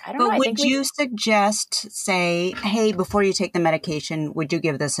don't know. Would you suggest, say, hey, before you take the medication, would you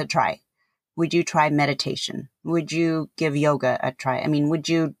give this a try? Would you try meditation? Would you give yoga a try? I mean, would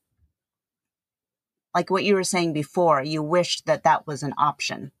you, like what you were saying before, you wished that was an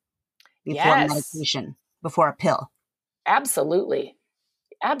option before medication, before a pill? Absolutely.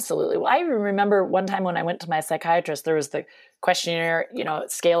 Absolutely. Well, I remember one time when I went to my psychiatrist, there was the questionnaire,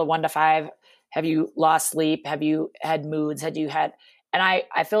 scale of 1 to 5. Have you lost sleep? Have you had moods? And I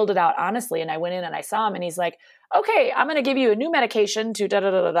filled it out honestly. And I went in and I saw him, and he's like, okay, I'm going to give you a new medication to da, da,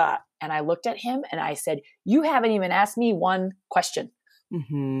 da, da, da. And I looked at him and I said, you haven't even asked me one question.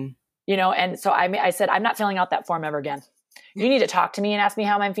 Mm-hmm. And so I said, I'm not filling out that form ever again. You need to talk to me and ask me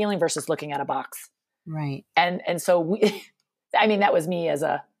how I'm feeling versus looking at a box. Right. And so that was me as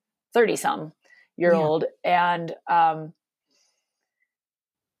a 30-some-year-old. And,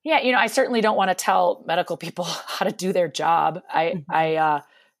 I certainly don't want to tell medical people how to do their job. I'm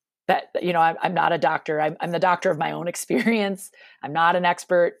not a doctor. I'm the doctor of my own experience. I'm not an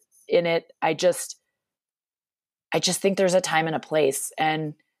expert in it. I just think there's a time and a place.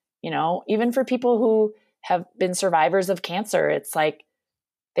 And, even for people who have been survivors of cancer, it's like,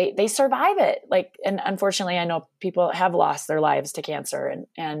 they survive it. Like, and unfortunately I know people have lost their lives to cancer,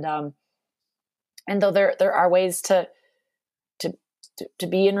 and though there are ways to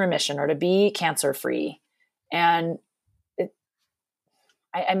be in remission or to be cancer free. And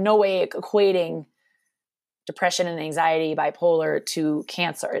I'm no way equating depression and anxiety, bipolar, to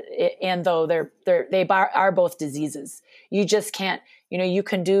cancer. And though they are both diseases, you just can't, you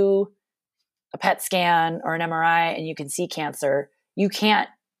can do a PET scan or an MRI and you can see cancer. You can't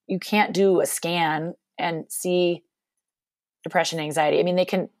do a scan and see depression, anxiety. I mean,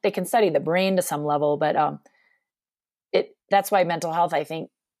 they can study the brain to some level, but that's why mental health, I think,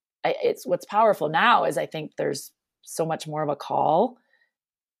 it's what's powerful now is I think there's so much more of a call,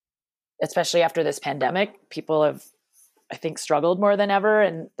 especially after this pandemic. People have, I think, struggled more than ever,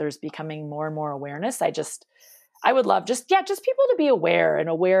 and there's becoming more and more awareness. I would love just people to be aware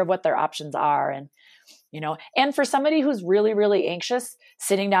of what their options are. And, and for somebody who's really, really anxious,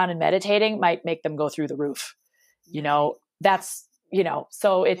 sitting down and meditating might make them go through the roof. That's,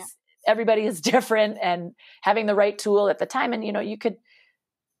 so it's, everybody is different, and having the right tool at the time. And,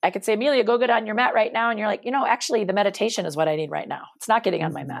 I could say, Amelia, go get on your mat right now. And you're like, actually the meditation is what I need right now. It's not getting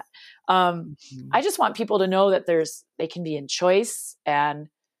on my mat. I just want people to know that they can be in choice, and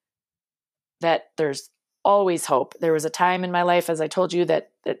that there's always hope. There was a time in my life, as I told you,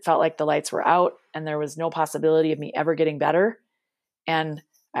 that it felt like the lights were out and there was no possibility of me ever getting better. And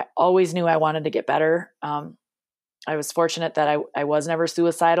I always knew I wanted to get better. I was fortunate that I was never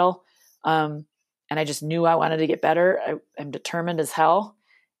suicidal. And I just knew I wanted to get better. I'm determined as hell.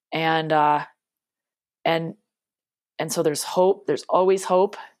 And so there's hope. There's always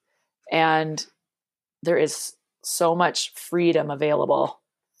hope. And there is so much freedom available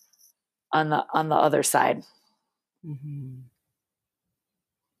on the other side. Mm-hmm.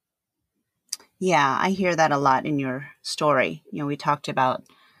 Yeah, I hear that a lot in your story. We talked about,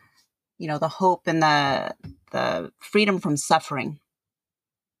 the hope and the freedom from suffering,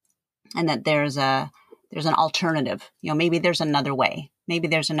 and that there's an alternative. Maybe there's another way. maybe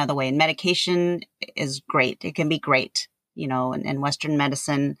there's another way. And medication is great. It can be great, in Western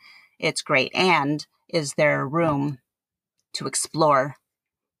medicine, it's great. And is there room to explore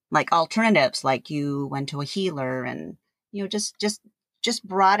like alternatives, like you went to a healer and, just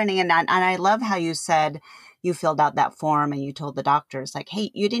broadening. And I love how you said you filled out that form and you told the doctors like, hey,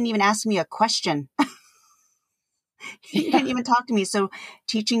 you didn't even ask me a question. You didn't even talk to me. So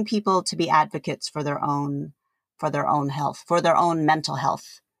teaching people to be advocates for their own health, for their own mental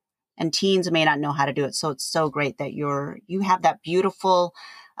health. And teens may not know how to do it. So it's so great that you have that beautiful,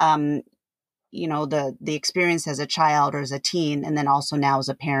 the experience as a child or as a teen, and then also now as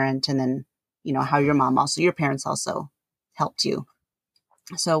a parent, and then, how your parents also helped you.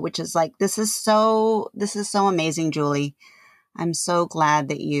 So, which is like, this is so amazing, Julie. I'm so glad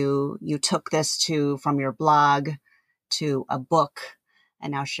that you took this from your blog to a book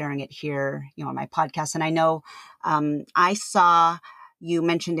and now sharing it here, on my podcast. And I know, I saw you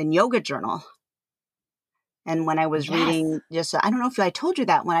mentioned in Yoga Journal. And when I was reading, I don't know if I told you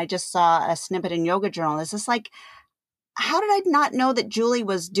that when I just saw a snippet in Yoga Journal, it's just like, how did I not know that Julie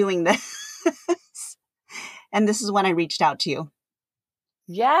was doing this? And this is when I reached out to you.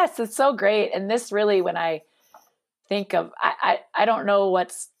 Yes, it's so great. And this really, when I think of, I don't know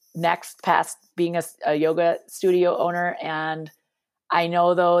what's next past being a yoga studio owner. And I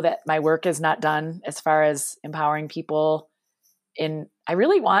know though that my work is not done as far as empowering people I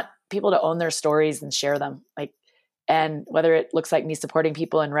really want people to own their stories and share them. And whether it looks like me supporting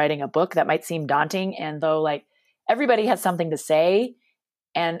people in writing a book that might seem daunting. And though everybody has something to say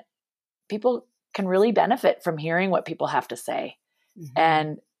and people can really benefit from hearing what people have to say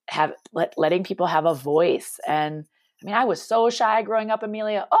and letting people have a voice. And I mean, I was so shy growing up,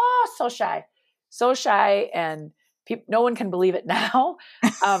 Amelia. Oh, so shy. And no one can believe it now.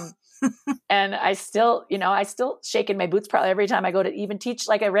 And I still shake in my boots probably every time I go to even teach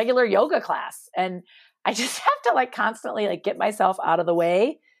like a regular yoga class. And I just have to constantly get myself out of the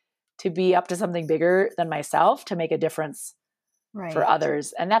way to be up to something bigger than myself to make a difference for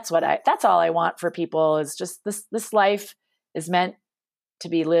others. And that's all I want for people is just this life is meant to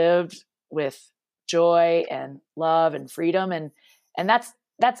be lived with joy and love and freedom. And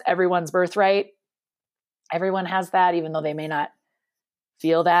that's everyone's birthright. Everyone has that, even though they may not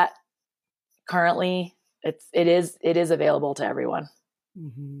feel that currently. It is available to everyone.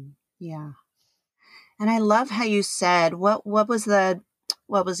 Mm-hmm. Yeah. And I love how you said, what was the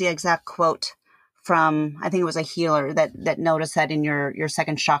exact quote from, I think it was a healer that noticed that in your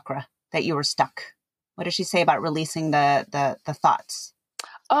second chakra that you were stuck. What did she say about releasing the thoughts?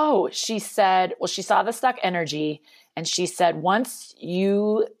 Oh, she said, well, she saw the stuck energy and she said, once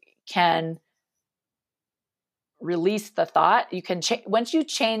you can release the thought, you can once you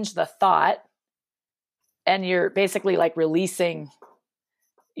change the thought and you're basically releasing,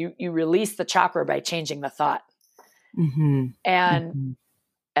 you release the chakra by changing the thought. Mm-hmm. And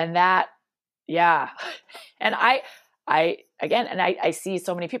that, yeah. And I see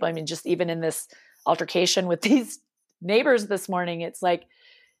so many people. I mean, just even in this altercation with these neighbors this morning, it's the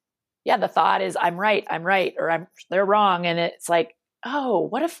thought is I'm right, or they're wrong. And it's oh,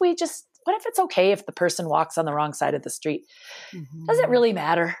 what if it's okay if the person walks on the wrong side of the street? Mm-hmm. Does it really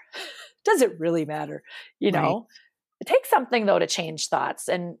matter? Does it really matter? Right. It takes something though to change thoughts.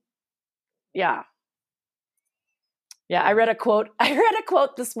 And yeah. I read a quote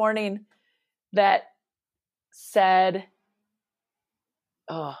this morning that said,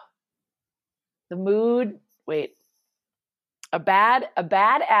 a bad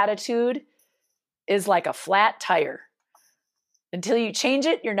attitude is like a flat tire. Until you change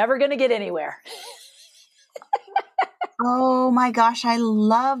it, you're never going to get anywhere. Oh my gosh, I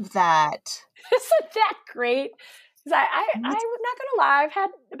love that. Isn't that great? I'm not going to lie. I've had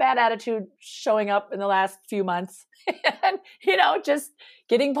a bad attitude showing up in the last few months. And, just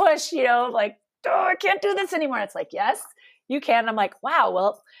getting pushed, oh, I can't do this anymore. It's yes, you can. And I'm wow,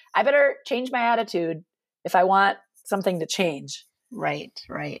 well, I better change my attitude if I want something to change. Right.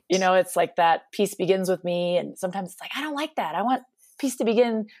 It's that peace begins with me. And sometimes it's I don't like that. I want peace to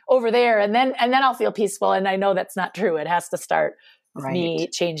begin over there. And then I'll feel peaceful. And I know that's not true. It has to start with me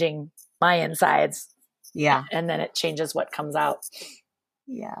changing my insides. Yeah. And then it changes what comes out.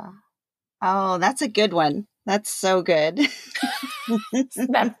 Yeah. Oh, that's a good one. That's so good.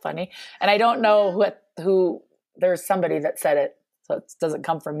 Isn't that funny? And I don't know who there's somebody that said it, so it doesn't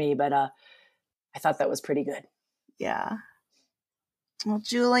come from me, but I thought that was pretty good. Yeah. Well,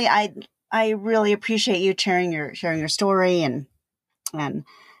 Julie, I really appreciate you sharing your story and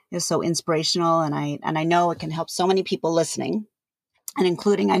it's so inspirational, and I know it can help so many people listening, and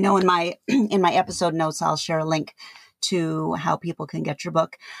including, I know in my episode notes I'll share a link to how people can get your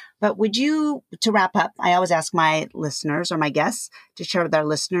book. But would you, to wrap up, I always ask my listeners or my guests to share with our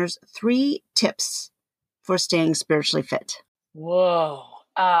listeners 3 tips for staying spiritually fit. Whoa.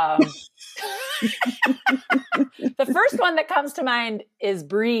 The first one that comes to mind is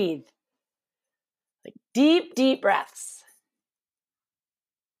breathe. Like deep, deep breaths.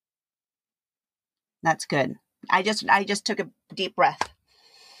 That's good. I just took a deep breath.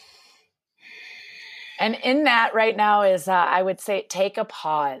 And in that right now is, I would say, take a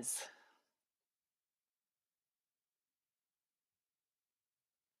pause.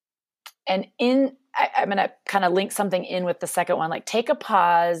 And I'm going to kind of link something in with the second one, like take a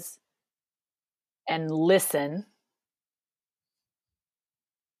pause and listen.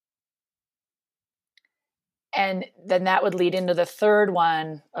 And then that would lead into the third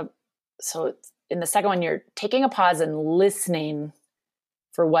one. So in the second one, you're taking a pause and listening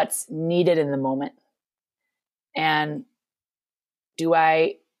for what's needed in the moment. And do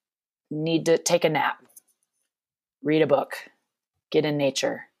I need to take a nap, read a book, get in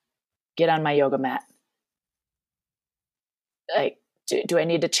nature, get on my yoga mat? Like, do I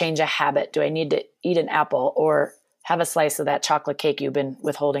need to change a habit? Do I need to eat an apple or have a slice of that chocolate cake you've been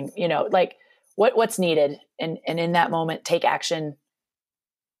withholding? Like what's needed? And in that moment, take action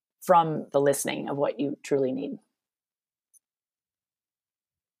from the listening of what you truly need.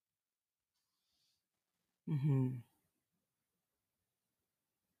 Mm-hmm.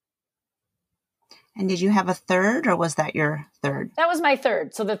 And did you have a third, or was that your third? That was my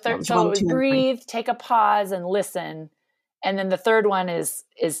third. So the third, so it was breathe, take a pause and listen. And then the third one is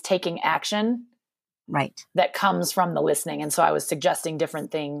taking action. Right. That comes from the listening. And so I was suggesting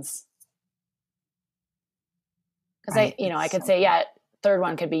different things. Because right. I could say, yeah, third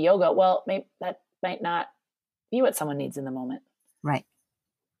one could be yoga. Well, maybe that might not be what someone needs in the moment. Right.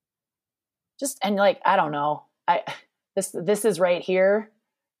 And like, I don't know. This is right here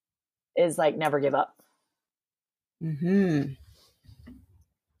is like never give up. Mm-hmm.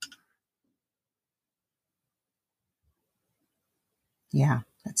 Yeah,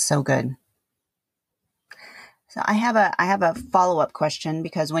 that's so good. So I have a follow-up question,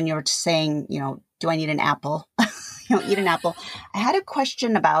 because when you were saying, do I need an apple? Eat an apple. I had a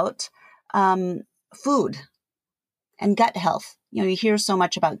question about food and gut health. You hear so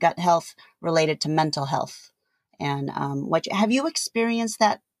much about gut health related to mental health. And have you experienced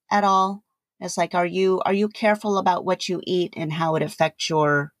that at all? It's like, are you careful about what you eat and how it affects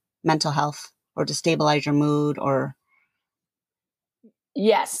your mental health, or to stabilize your mood, or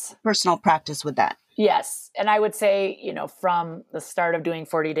yes, personal practice with that? Yes. And I would say, from the start of doing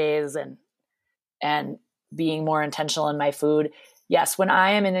 40 days and being more intentional in my food. Yes. When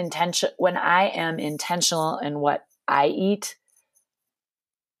I am intentional in what I eat,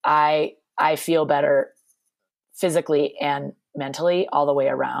 I feel better physically and mentally all the way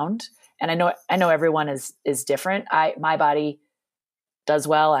around. And I know everyone is different. My body does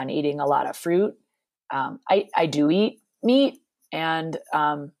well on eating a lot of fruit. I do eat meat, and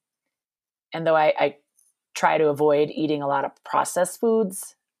though I try to avoid eating a lot of processed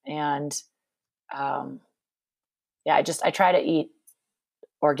foods, and I try to eat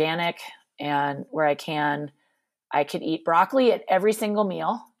organic, and where I could eat broccoli at every single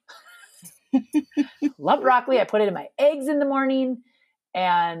meal. Love broccoli. I put it in my eggs in the morning,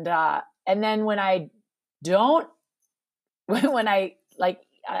 and then when I don't, when I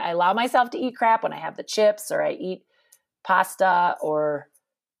allow myself to eat crap, when I have the chips or I eat pasta or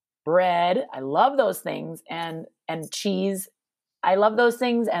bread, I love those things, and cheese, I love those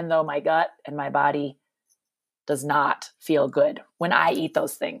things. And though my gut and my body does not feel good when I eat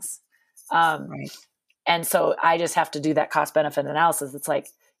those things. Right. And so I just have to do that cost benefit analysis. It's like,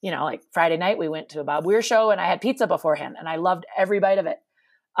 like Friday night we went to a Bob Weir show and I had pizza beforehand and I loved every bite of it.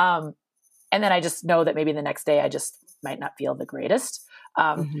 And then I just know that maybe the next day I just might not feel the greatest.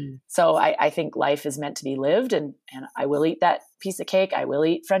 So I think life is meant to be lived, and I will eat that piece of cake. I will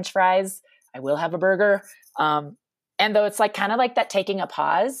eat French fries. I will have a burger. And though it's like kind of like that, taking a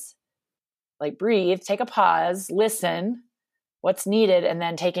pause, like breathe, take a pause, listen what's needed, and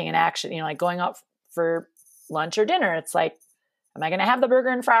then taking an action, like going out for lunch or dinner. It's like, am I going to have the burger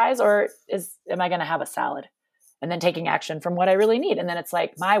and fries, or am I going to have a salad? And then taking action from what I really need. And then it's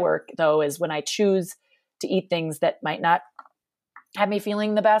like, my work though is when I choose to eat things that might not have me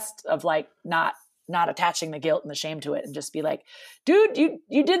feeling the best, of like not attaching the guilt and the shame to it, and just be like, dude,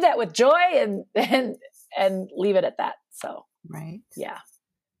 you did that with joy, and leave it at that. So, right. Yeah.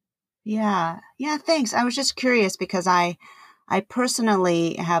 Yeah. Yeah. Thanks. I was just curious because I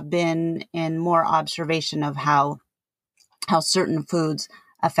personally have been in more observation of how certain foods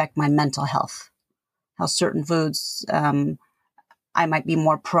affect my mental health, certain foods, I might be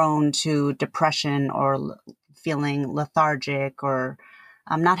more prone to depression or feeling lethargic or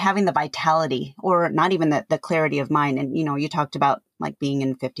not having the vitality or not even the clarity of mind. And, you talked about like being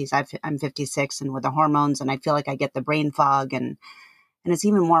in 50s. I'm 56 and with the hormones, and I feel like I get the brain fog, and it's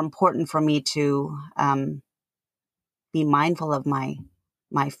even more important for me to be mindful of my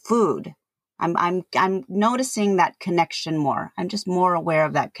food. I'm noticing that connection more. I'm just more aware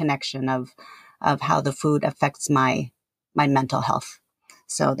of that connection of how the food affects my mental health.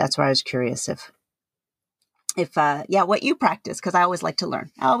 So that's where I was curious if what you practice, because I always like to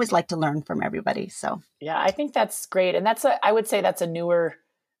learn. I always like to learn from everybody. So yeah, I think that's great, and I would say that's a newer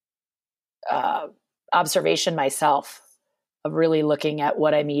observation myself, of really looking at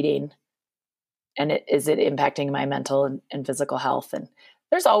what I'm eating and is it impacting my mental and physical health. And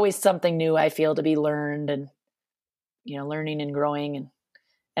there's always something new I feel to be learned, and learning and growing. And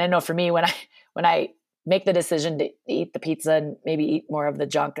I know for me, when I make the decision to eat the pizza and maybe eat more of the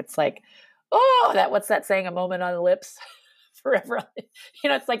junk, it's like, what's that saying? A moment on the lips forever.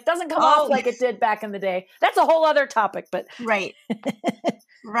 It's like, doesn't come off like it did back in the day. That's a whole other topic, but right.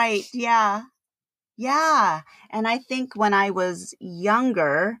 Right. Yeah. Yeah. And I think when I was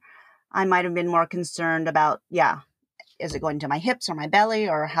younger, I might have been more concerned about, is it going to my hips or my belly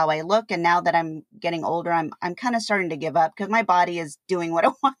or how I look? And now that I'm getting older, I'm kind of starting to give up because my body is doing what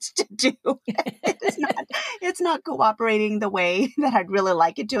it wants to do. It's not cooperating the way that I'd really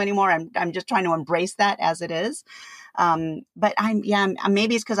like it to anymore. I'm just trying to embrace that as it is. But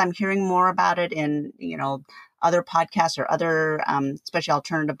maybe it's because I'm hearing more about it in, other podcasts or other, especially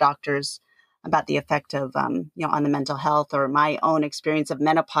alternative doctors, about the effect of, on the mental health, or my own experience of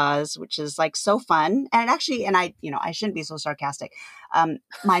menopause, which is like so fun. And actually, I shouldn't be so sarcastic.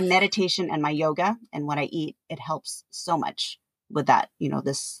 My meditation and my yoga and what I eat, it helps so much with that,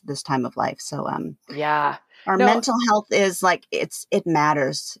 this time of life. So, our mental health is like, it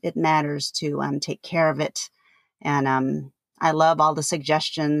matters. It matters to, take care of it. And, I love all the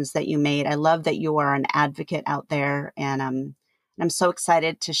suggestions that you made. I love that you are an advocate out there, and, I'm so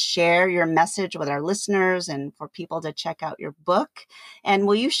excited to share your message with our listeners and for people to check out your book. And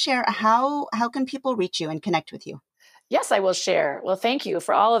will you share how can people reach you and connect with you? Yes, I will share. Well, thank you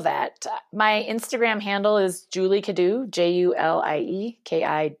for all of that. My Instagram handle is Julie Kiddoo,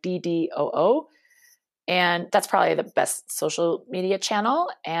 JulieKiddoo. And that's probably the best social media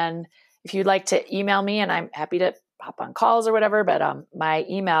channel. And if you'd like to email me, and I'm happy to hop on calls or whatever, but my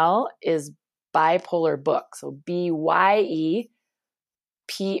email is bipolarbook. So BYEPOLAR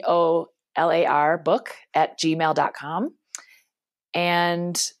book@gmail.com.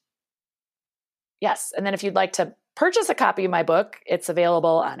 And yes, and then if you'd like to purchase a copy of my book, it's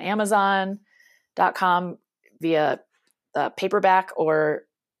available on Amazon.com via paperback or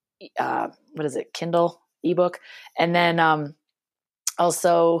Kindle ebook. And then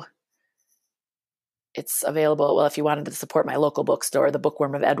also it's available, well, if you wanted to support my local bookstore, the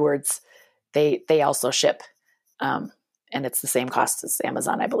Bookworm of Edwards, they also ship. And it's the same cost as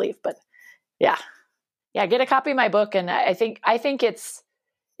Amazon, I believe. But yeah, get a copy of my book. And I think it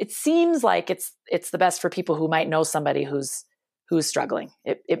seems like it's the best for people who might know somebody who's struggling.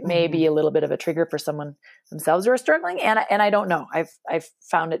 It may be a little bit of a trigger for someone themselves who are struggling. And I don't know. I've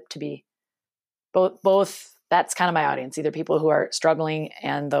found it to be both. That's kind of my audience, either people who are struggling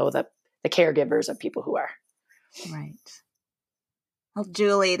and the caregivers of people who are. Right. Well,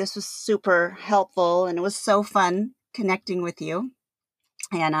 Julie, this was super helpful, and it was so fun connecting with you.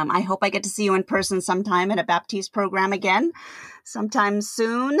 And I hope I get to see you in person sometime at a Baptiste program again, sometime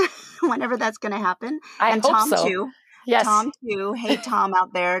soon, whenever that's going to happen. I hope Tom so. too. Yes. Tom too. Hey, Tom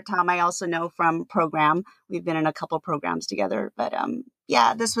out there. Tom, I also know from program. We've been in a couple programs together. But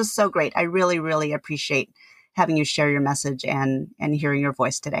this was so great. I really, really appreciate having you share your message and hearing your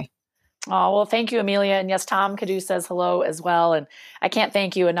voice today. Oh, well, thank you, Amelia. And yes, Tom Kiddoo says hello as well. And I can't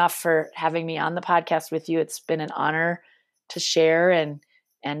thank you enough for having me on the podcast with you. It's been an honor to share and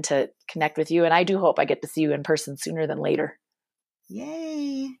to connect with you. And I do hope I get to see you in person sooner than later.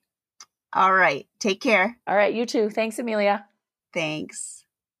 Yay. All right. Take care. All right. You too. Thanks, Amelia. Thanks.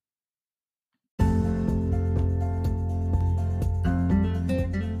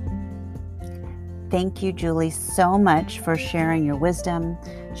 Thank you, Julie, so much for sharing your wisdom,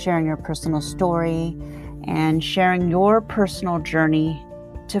 sharing your personal story, and sharing your personal journey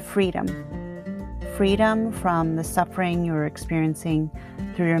to freedom. Freedom from the suffering you're experiencing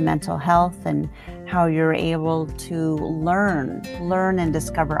through your mental health, and how you're able to learn and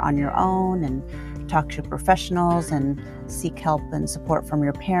discover on your own, and talk to professionals and seek help and support from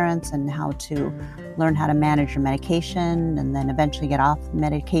your parents, and how to learn how to manage your medication and then eventually get off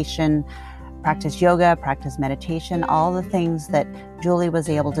medication practice yoga, practice meditation, all the things that Julie was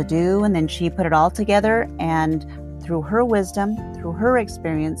able to do. And then she put it all together, and through her wisdom, through her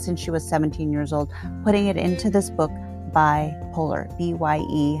experience since she was 17 years old, putting it into this book, Bipolar,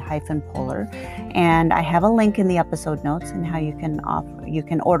 BYE-Polar. And I have a link in the episode notes and how you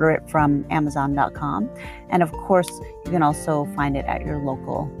can order it from Amazon.com. And of course, you can also find it at your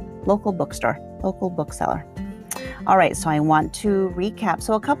local bookstore, local bookseller. All right, so I want to recap.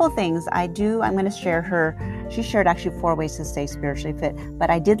 So a couple of things I'm going to share she shared actually 4 ways to stay spiritually fit, but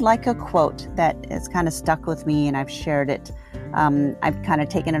I did like a quote that is kind of stuck with me, and I've shared it. I've kind of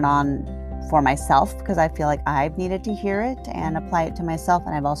taken it on for myself because I feel like I've needed to hear it and apply it to myself,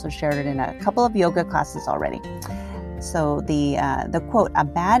 and I've also shared it in a couple of yoga classes already. So the quote, "A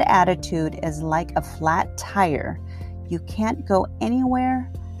bad attitude is like a flat tire. You can't go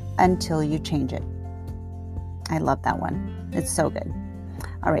anywhere until you change it." I love that one. It's so good.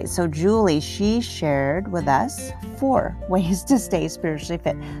 All right, so Julie, she shared with us 4 ways to stay spiritually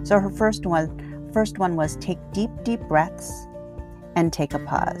fit. So her first one was take deep breaths and take a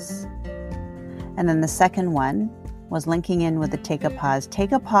pause. And then the second one was linking in with the take a pause.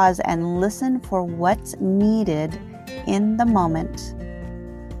 Take a pause and listen for what's needed in the moment.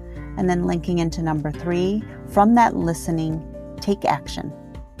 And then linking into number 3, from that listening, take action.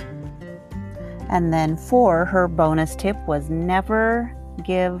 And then 4, her bonus tip was never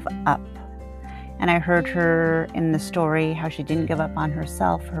give up. And I heard her in the story how she didn't give up on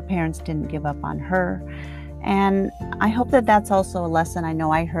herself. Her parents didn't give up on her. And I hope that that's also a lesson. I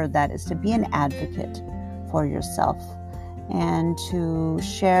know I heard that, is to be an advocate for yourself and to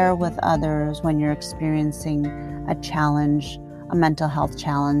share with others when you're experiencing a challenge, a mental health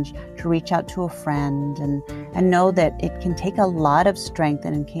challenge, to reach out to a friend and know that it can take a lot of strength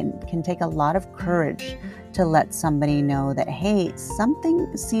and it can take a lot of courage to let somebody know that, hey,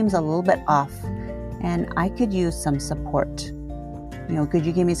 something seems a little bit off and I could use some support. Could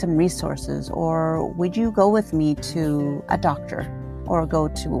you give me some resources, or would you go with me to a doctor, or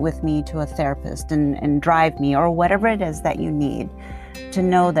with me to a therapist and drive me, or whatever it is that you need, to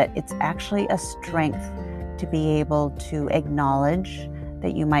know that it's actually a strength to be able to acknowledge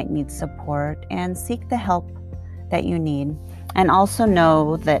that you might need support and seek the help that you need. And also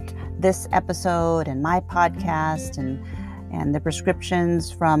know that this episode and my podcast and the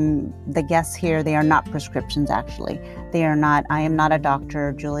prescriptions from the guests here, they are not prescriptions actually. They are not, I am not a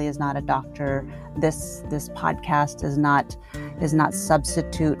doctor, Julie is not a doctor. This podcast is not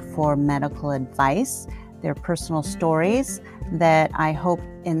substitute for medical advice. They're personal stories that I hope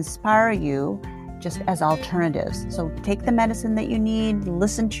inspire you just as alternatives. So take the medicine that you need,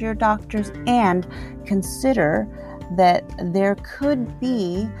 listen to your doctors, and consider that there could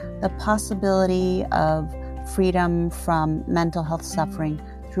be the possibility of freedom from mental health suffering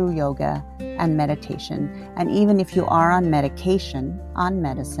through yoga and meditation. And even if you are on medicine,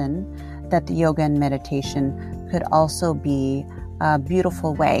 that the yoga and meditation could also be a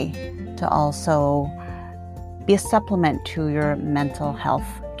beautiful way to also be a supplement to your mental health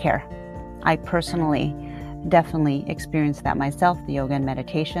care. I personally definitely experienced that myself, the yoga and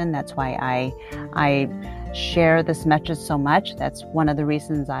meditation. That's why I share this message so much. That's one of the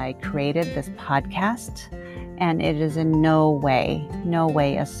reasons I created this podcast. And it is in no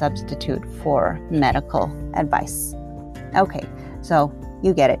way a substitute for medical advice. Okay, so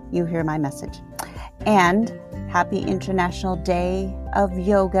you get it. You hear my message. And happy International Day of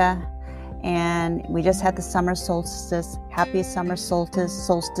Yoga. And we just had the summer solstice. Happy summer solstice,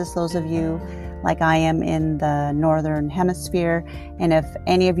 those of you like I am in the northern hemisphere. And if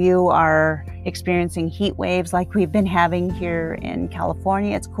any of you are experiencing heat waves like we've been having here in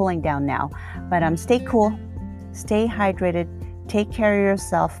California, it's cooling down now. But stay cool, stay hydrated, take care of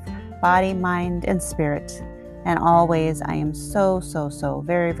yourself, body, mind, and spirit. And always, I am so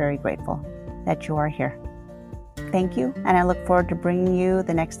very, very grateful that you are here. Thank you, and I look forward to bringing you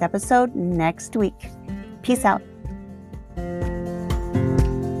the next episode next week. Peace out.